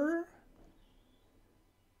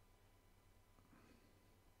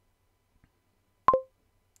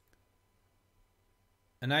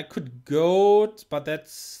 And I could goat, but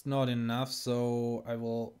that's not enough, so I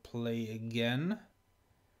will play again.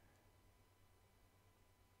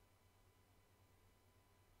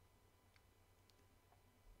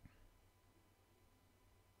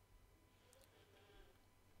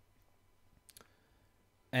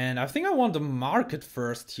 And I think I want the market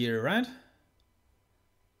first here, right?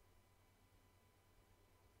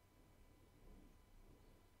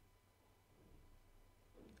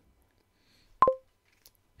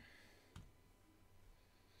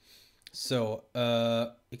 So,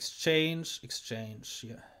 exchange,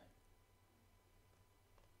 yeah.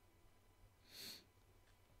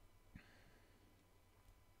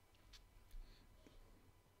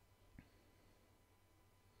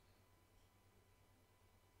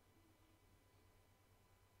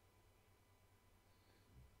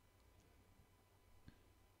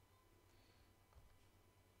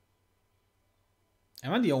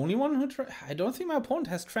 Am I the only one who I don't think my opponent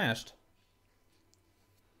has trashed.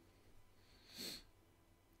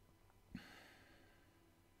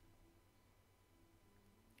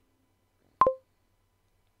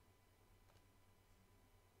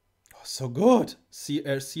 Oh, so good.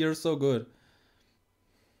 Seer so good.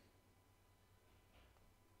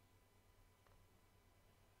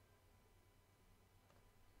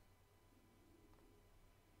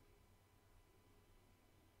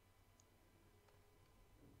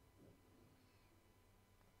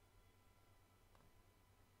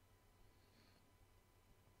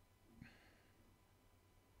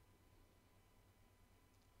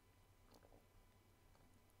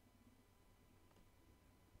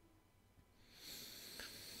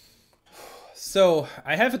 So,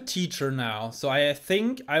 I have a teacher now. So, I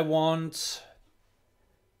think I want...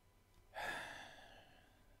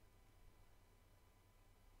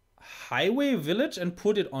 highway village and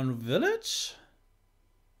put it on village?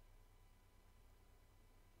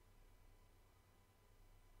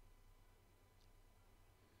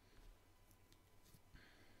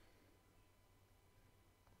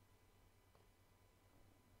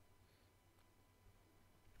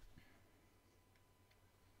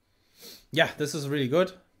 Yeah, this is really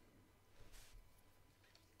good.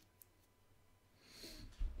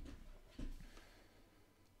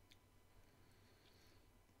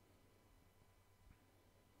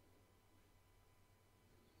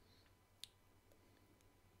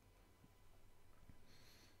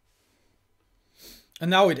 And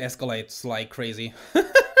now it escalates like crazy.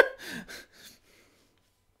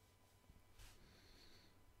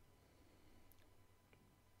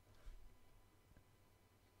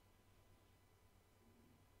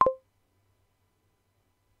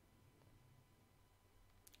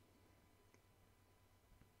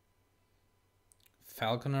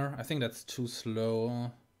 Falconer, I think that's too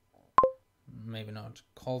slow. Maybe not.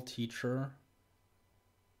 Call teacher.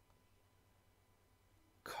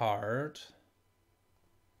 Card.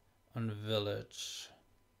 On village.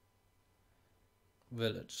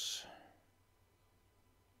 Village.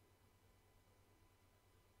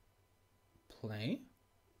 Play.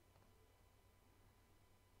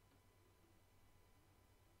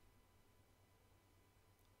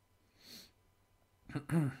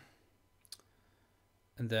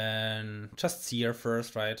 And then just seer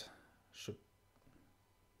first, right? Should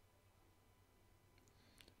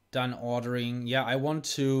done ordering. Yeah, I want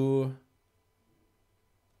to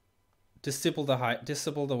disable the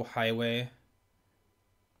highway.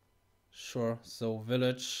 Sure. So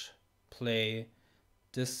village, play,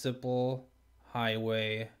 disable,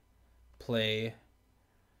 highway, play,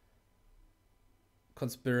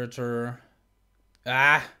 conspirator.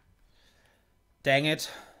 Ah, dang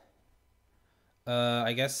it.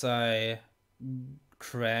 I guess I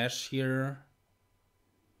crash here.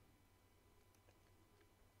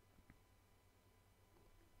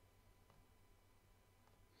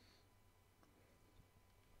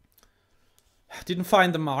 Didn't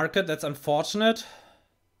find the market, that's unfortunate.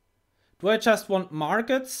 Do I just want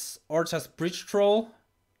markets or just bridge troll?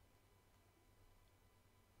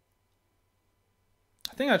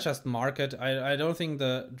 I think I just market. I don't think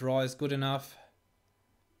the draw is good enough.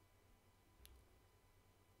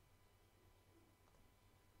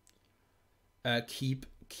 Keep.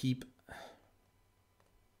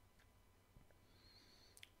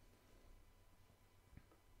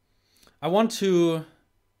 I want to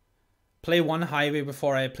play one highway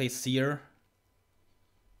before I play seer.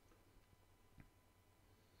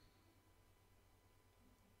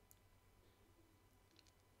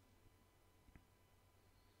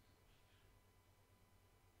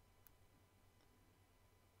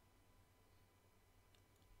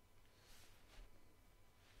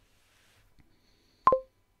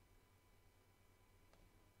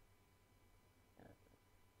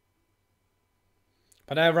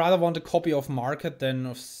 But I rather want a copy of market than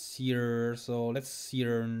of seer, so let's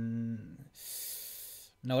seer.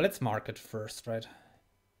 No, let's market first, right?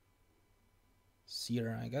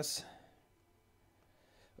 Seer, I guess.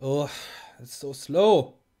 Oh, it's so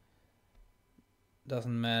slow.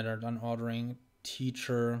 Doesn't matter. Done ordering.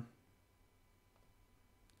 Teacher.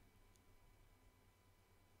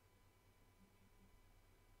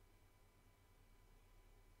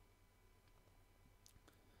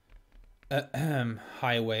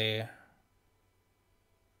 Highway.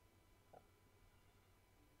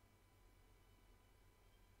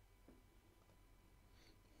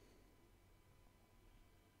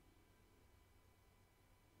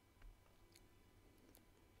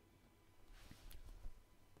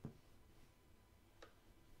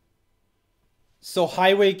 So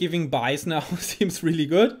highway giving buys now seems really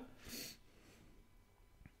good.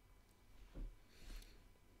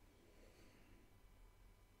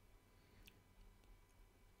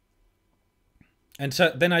 And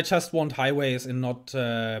then I just want highways and not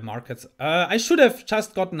markets. I should have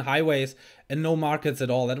just gotten highways and no markets at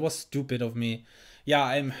all. That was stupid of me.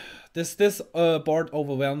 Yeah, this board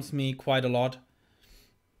overwhelms me quite a lot.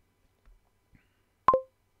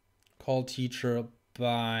 Call teacher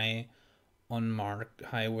by on mark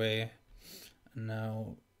highway.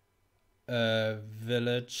 Now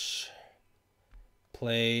village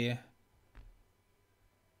play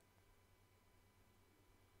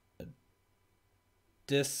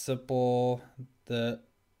disable the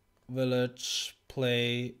village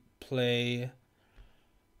play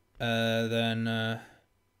then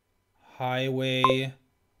highway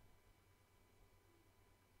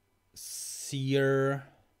seer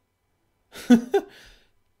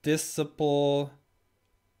disable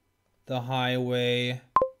the highway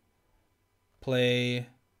play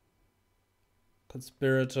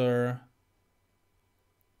conspirator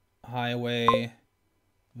highway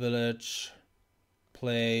village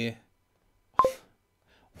play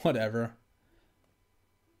whatever.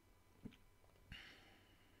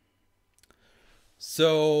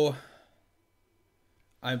 So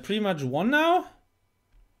I pretty much won now.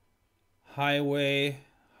 Highway.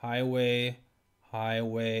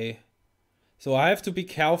 So I have to be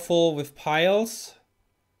careful with piles,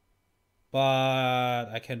 but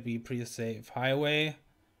I can be pretty safe. Highway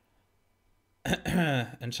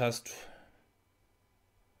and just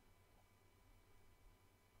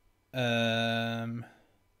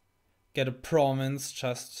get a province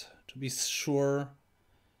just to be sure,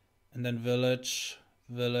 and then village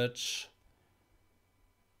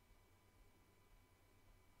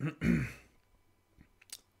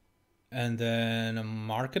and then a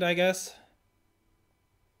market, I guess.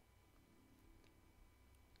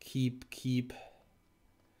 Keep.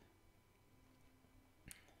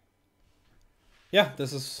 Yeah,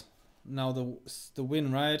 this is now the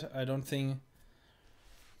win, right? I don't think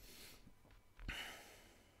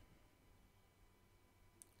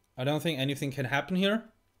anything can happen here.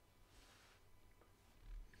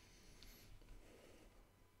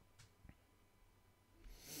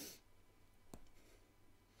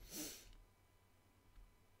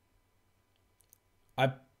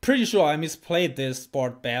 I'm pretty sure I misplayed this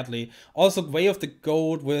board badly. Also, Way of the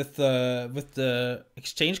Goat with the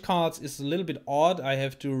exchange cards is a little bit odd. I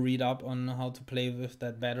have to read up on how to play with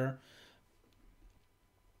that better.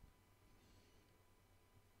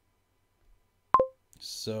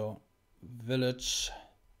 So, village,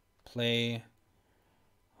 play,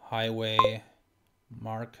 highway,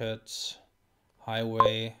 market,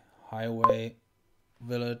 highway,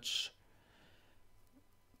 village,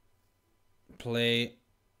 play,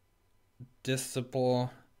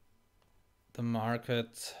 disable the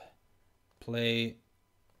market, play,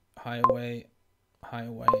 highway,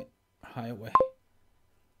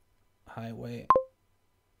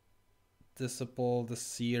 disable the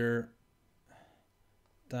seer,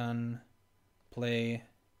 done, play,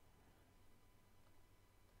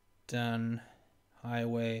 done,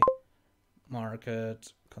 highway,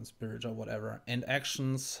 market, conspirator, whatever, and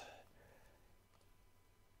actions.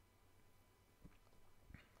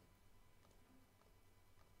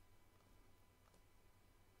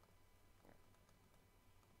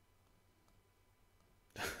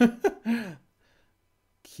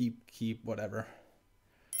 keep whatever.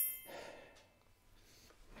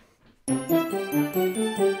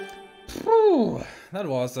 Whew, that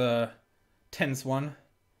was a tense one.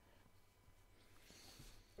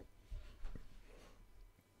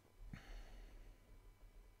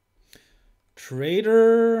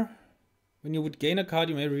 Trader. When you would gain a card,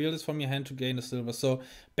 you may reveal this from your hand to gain a silver. So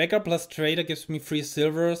backup plus trader gives me 3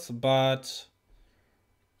 silvers, but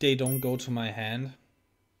they don't go to my hand.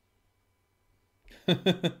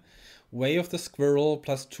 Way of the Squirrel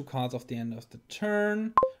plus 2 cards of the end of the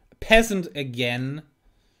turn. Peasant again.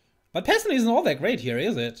 But Peasant isn't all that great here,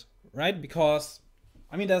 is it? Right? Because,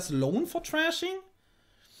 I mean, there's loan for trashing.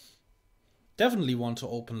 Definitely want to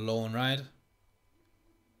open loan, right?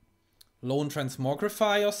 Lone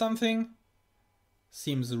Transmogrify or something.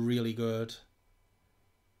 Seems really good.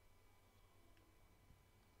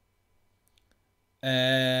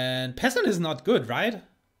 And Peasant is not good, right?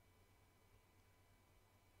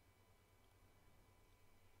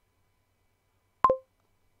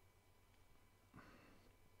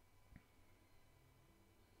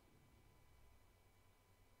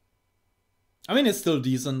 I mean, it's still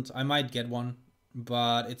decent. I might get one,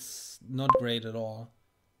 but it's not great at all.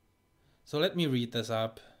 So let me read this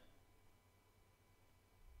up.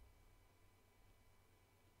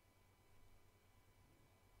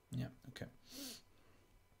 Yeah, okay.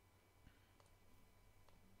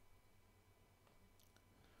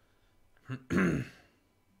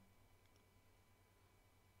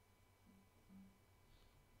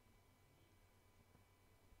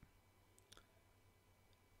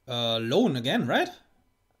 Loan again, right?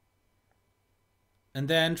 And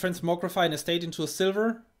then transmogrify an estate into a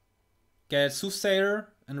silver. Get Soothsayer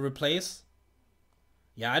and replace.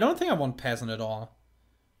 Yeah, I don't think I want Peasant at all.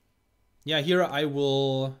 Yeah, here I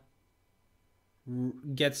will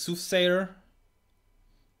get Soothsayer.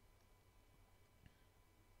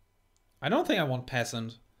 I don't think I want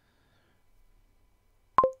Peasant.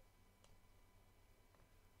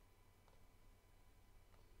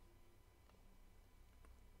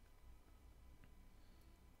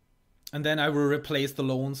 And then I will replace the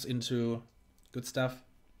loans into good stuff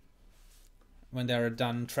when they're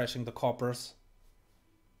done trashing the coppers.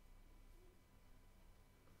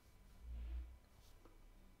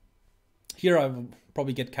 Here I will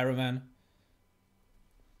probably get Caravan.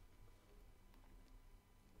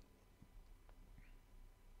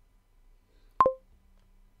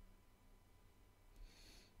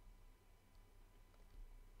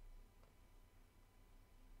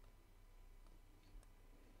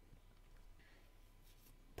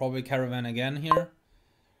 Probably Caravan again here.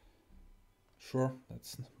 Sure,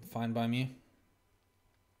 that's fine by me.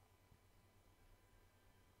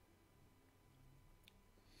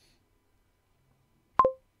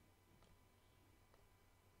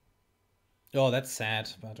 Oh, that's sad,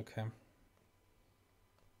 but okay.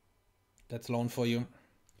 That's loan for you.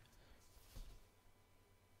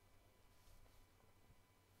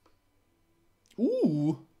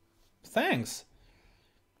 Ooh, thanks.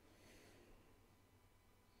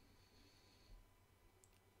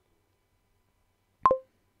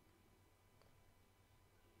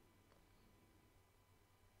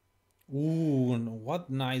 Ooh, what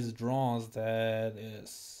nice draws that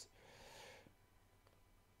is.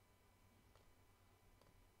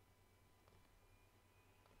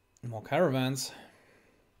 More caravans.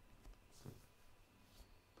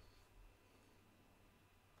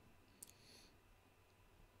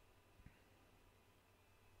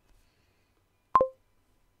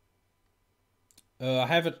 I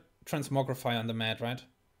have a transmogrify on the mat, right?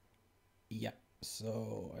 Yeah,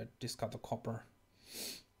 so I discard the copper.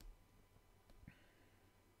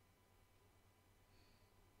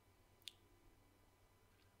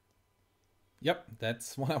 Yep,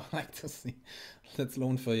 that's what I would like to see. That's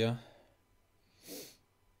loan for you.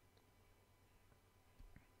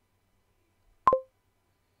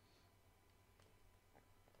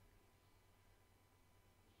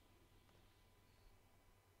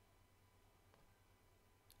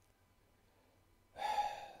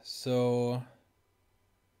 So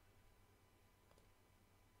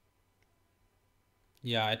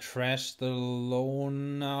yeah, I trashed the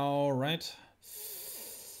loan now, right?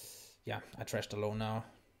 Yeah, I trashed the loan now.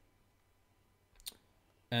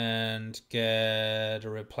 And get a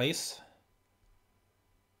replace.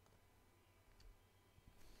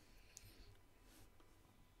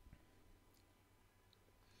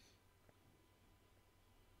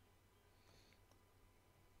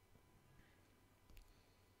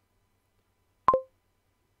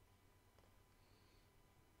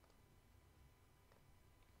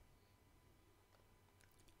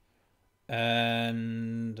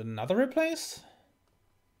 And another replace?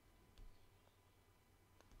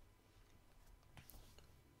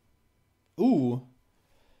 Ooh.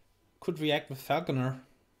 Could react with Falconer.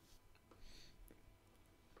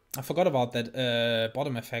 I forgot about that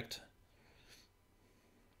bottom effect.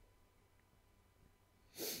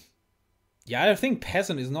 Yeah, I think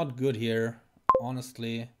Peasant is not good here,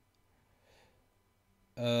 honestly.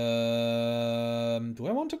 Do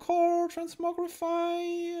I want to call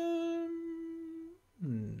Transmogrify?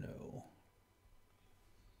 No.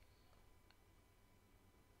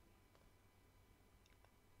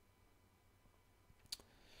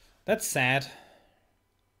 That's sad.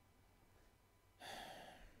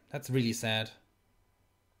 That's really sad.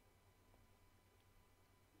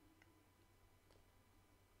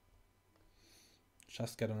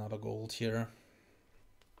 Just get another gold here.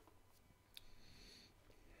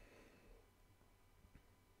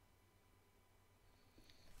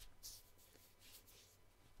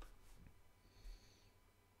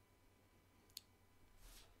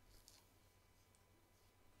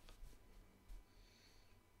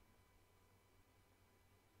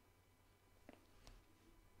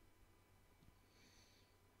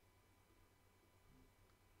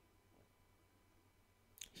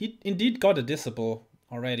 He indeed got a disciple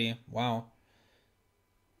already. Wow.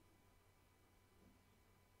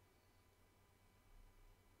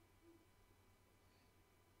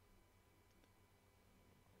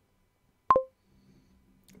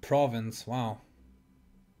 Province, wow.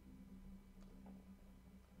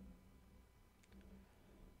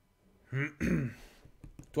 Do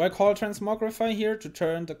I call Transmogrify here to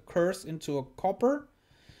turn the curse into a copper?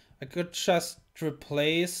 I could just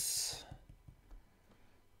replace...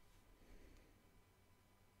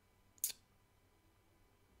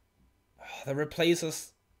 That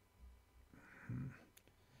replaces...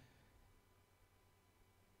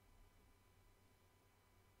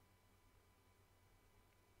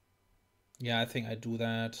 Yeah, I think I do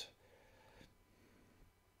that.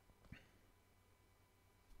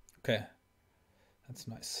 Okay. That's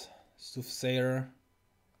nice. Soothsayer.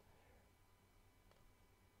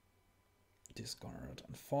 Discard.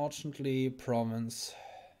 Unfortunately, province.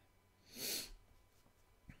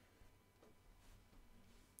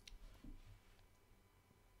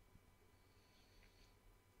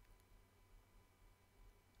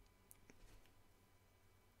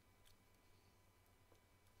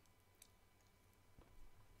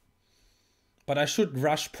 But I should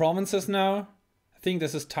rush provinces now. I think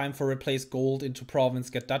this is time for replace gold into province,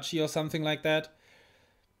 get duchy or something like that.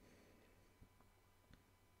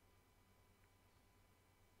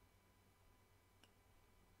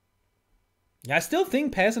 Yeah, I still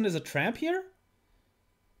think peasant is a trap here.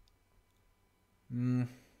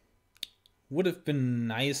 Would have been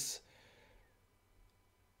nice.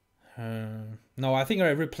 No, I think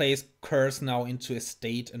I replace curse now into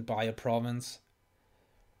estate and buy a province.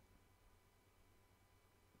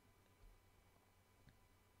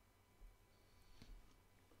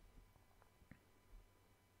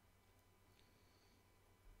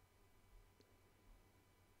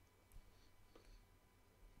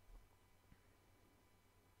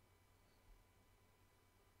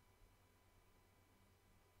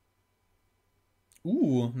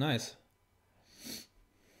 Ooh, nice.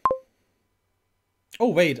 Oh,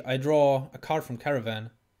 wait, I draw a card from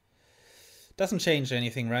Caravan. Doesn't change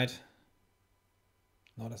anything, right?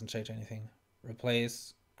 No, it doesn't change anything.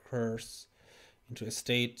 Replace curse into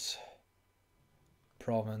estate,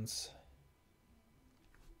 province.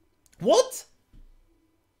 What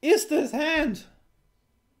is this hand?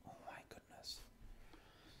 Oh my goodness.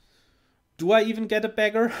 Do I even get a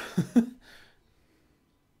beggar?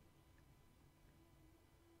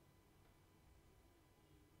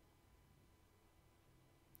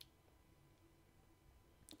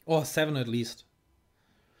 Oh, 7 at least.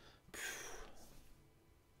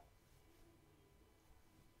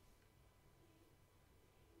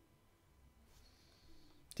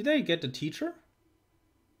 Did I get the teacher?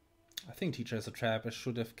 I think teacher is a trap. I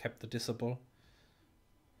should have kept the disciple.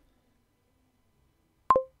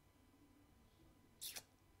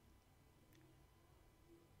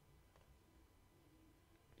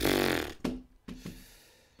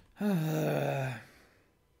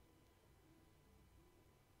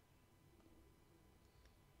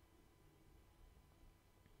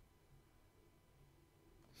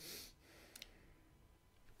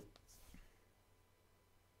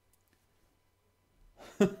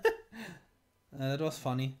 That was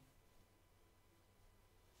funny.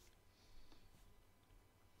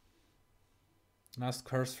 Last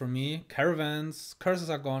curse for me. Caravans. Curses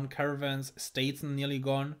are gone. Caravans. Estates nearly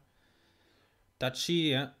gone. Duchy,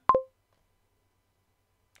 yeah.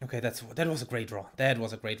 Okay, that was a great draw. That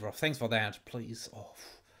was a great draw. Thanks for that, please. Oh.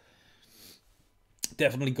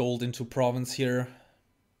 Definitely gold into province here.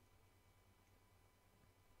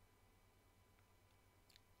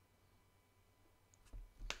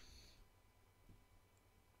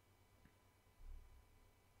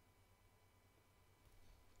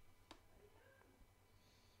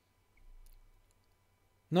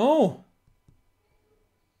 No!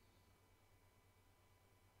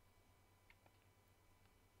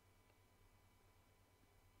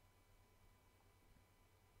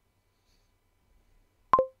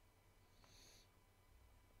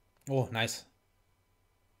 Oh, nice.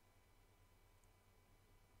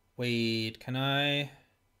 Wait, can I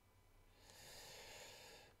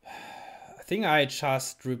think I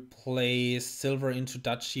just replace silver into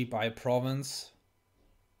duchy by province.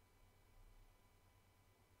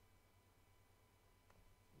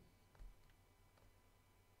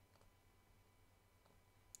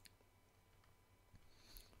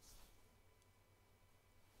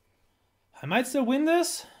 I might still win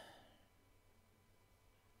this.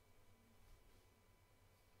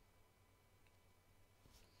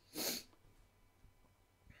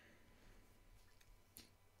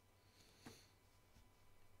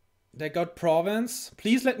 They got province.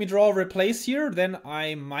 Please let me draw a replace here. Then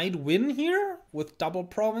I might win here with double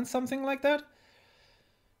province, something like that.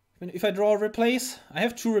 If I draw a replace, I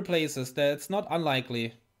have 2 replaces. That's not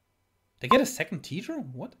unlikely. They get a second teacher?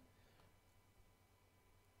 What?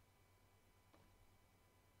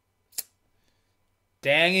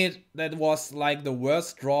 Dang it. That was like the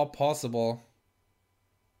worst draw possible.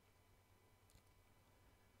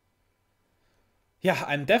 Yeah,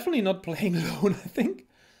 I'm definitely not playing alone, I think.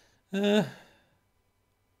 If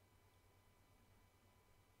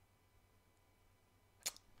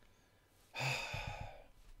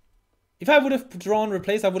I would have drawn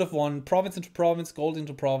replace, I would have won province into province, gold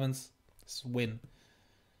into province. Just win.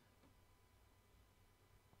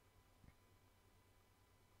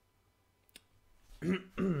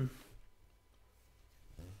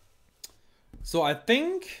 So I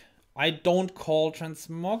think I don't call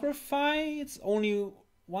transmogrify. It's only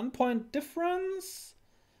 1 point difference.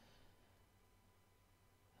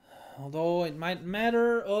 Although it might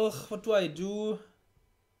matter. Ugh, what do I do?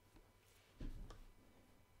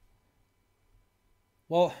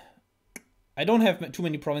 Well, I don't have too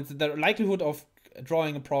many provinces. The likelihood of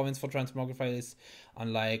drawing a province for transmogrify is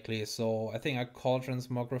unlikely. So I think I call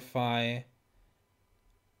transmogrify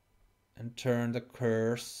and turn the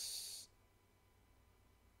curse.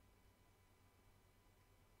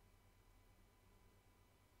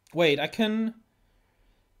 Wait, I can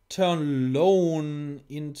turn loan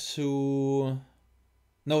into...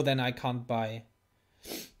 No, then I can't buy.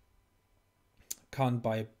 Can't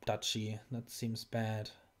buy duchy. That seems bad.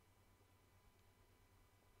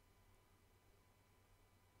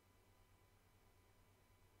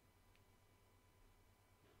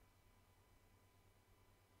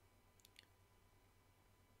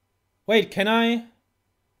 Wait, can I?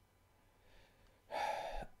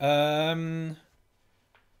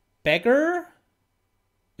 Beggar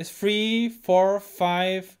is 3, 4,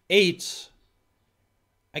 5, 8.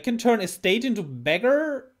 I can turn estate into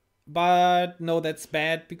beggar, but no, that's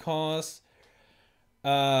bad because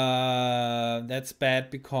I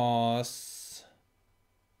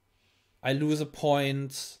lose a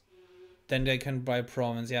point. Then they can buy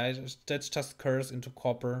province. Yeah, that's just curse into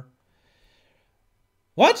copper.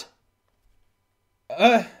 What?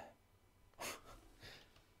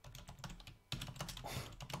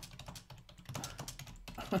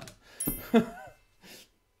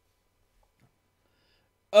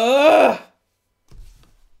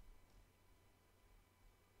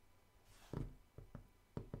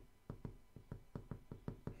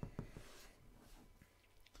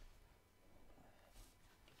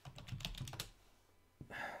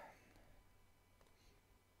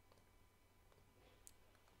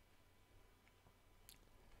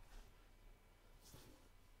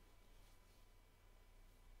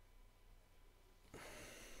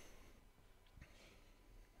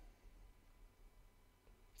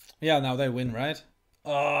 Yeah, now they win, right?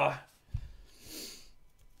 I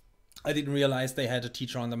didn't realize they had a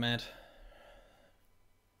teacher on the mat.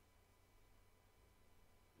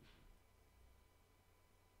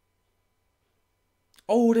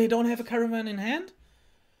 Oh, they don't have a caravan in hand?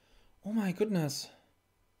 Oh my goodness.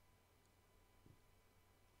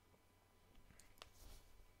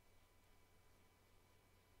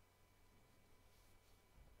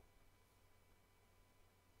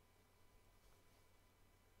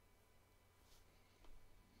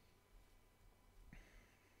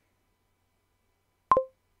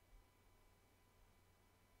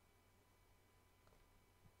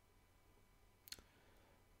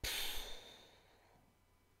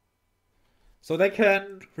 So they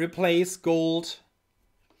can replace gold.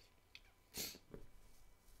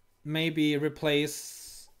 Maybe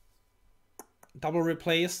replace... double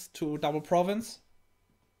replace to double province.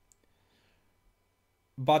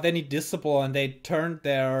 But they need disciple, and they turned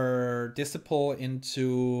their disciple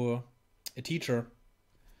into a teacher.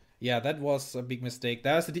 Yeah, that was a big mistake.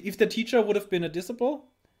 If the teacher would have been a disciple,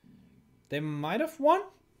 they might have won.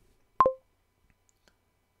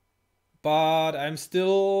 But I'm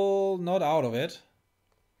still not out of it.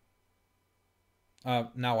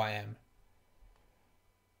 Now I am.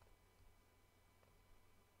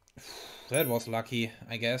 That was lucky,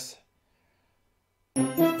 I guess.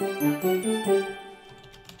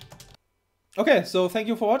 Okay, so thank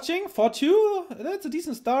you for watching. 4-2, that's a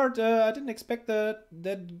decent start. I didn't expect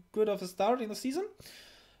that good of a start in the season.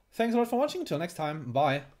 Thanks a lot for watching. Until next time,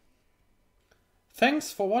 bye.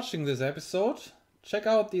 Thanks for watching this episode. Check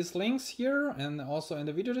out these links here and also in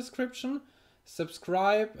the video description.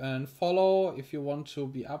 Subscribe and follow if you want to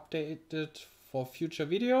be updated for future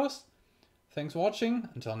videos. Thanks for watching.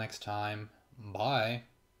 Until next time, bye.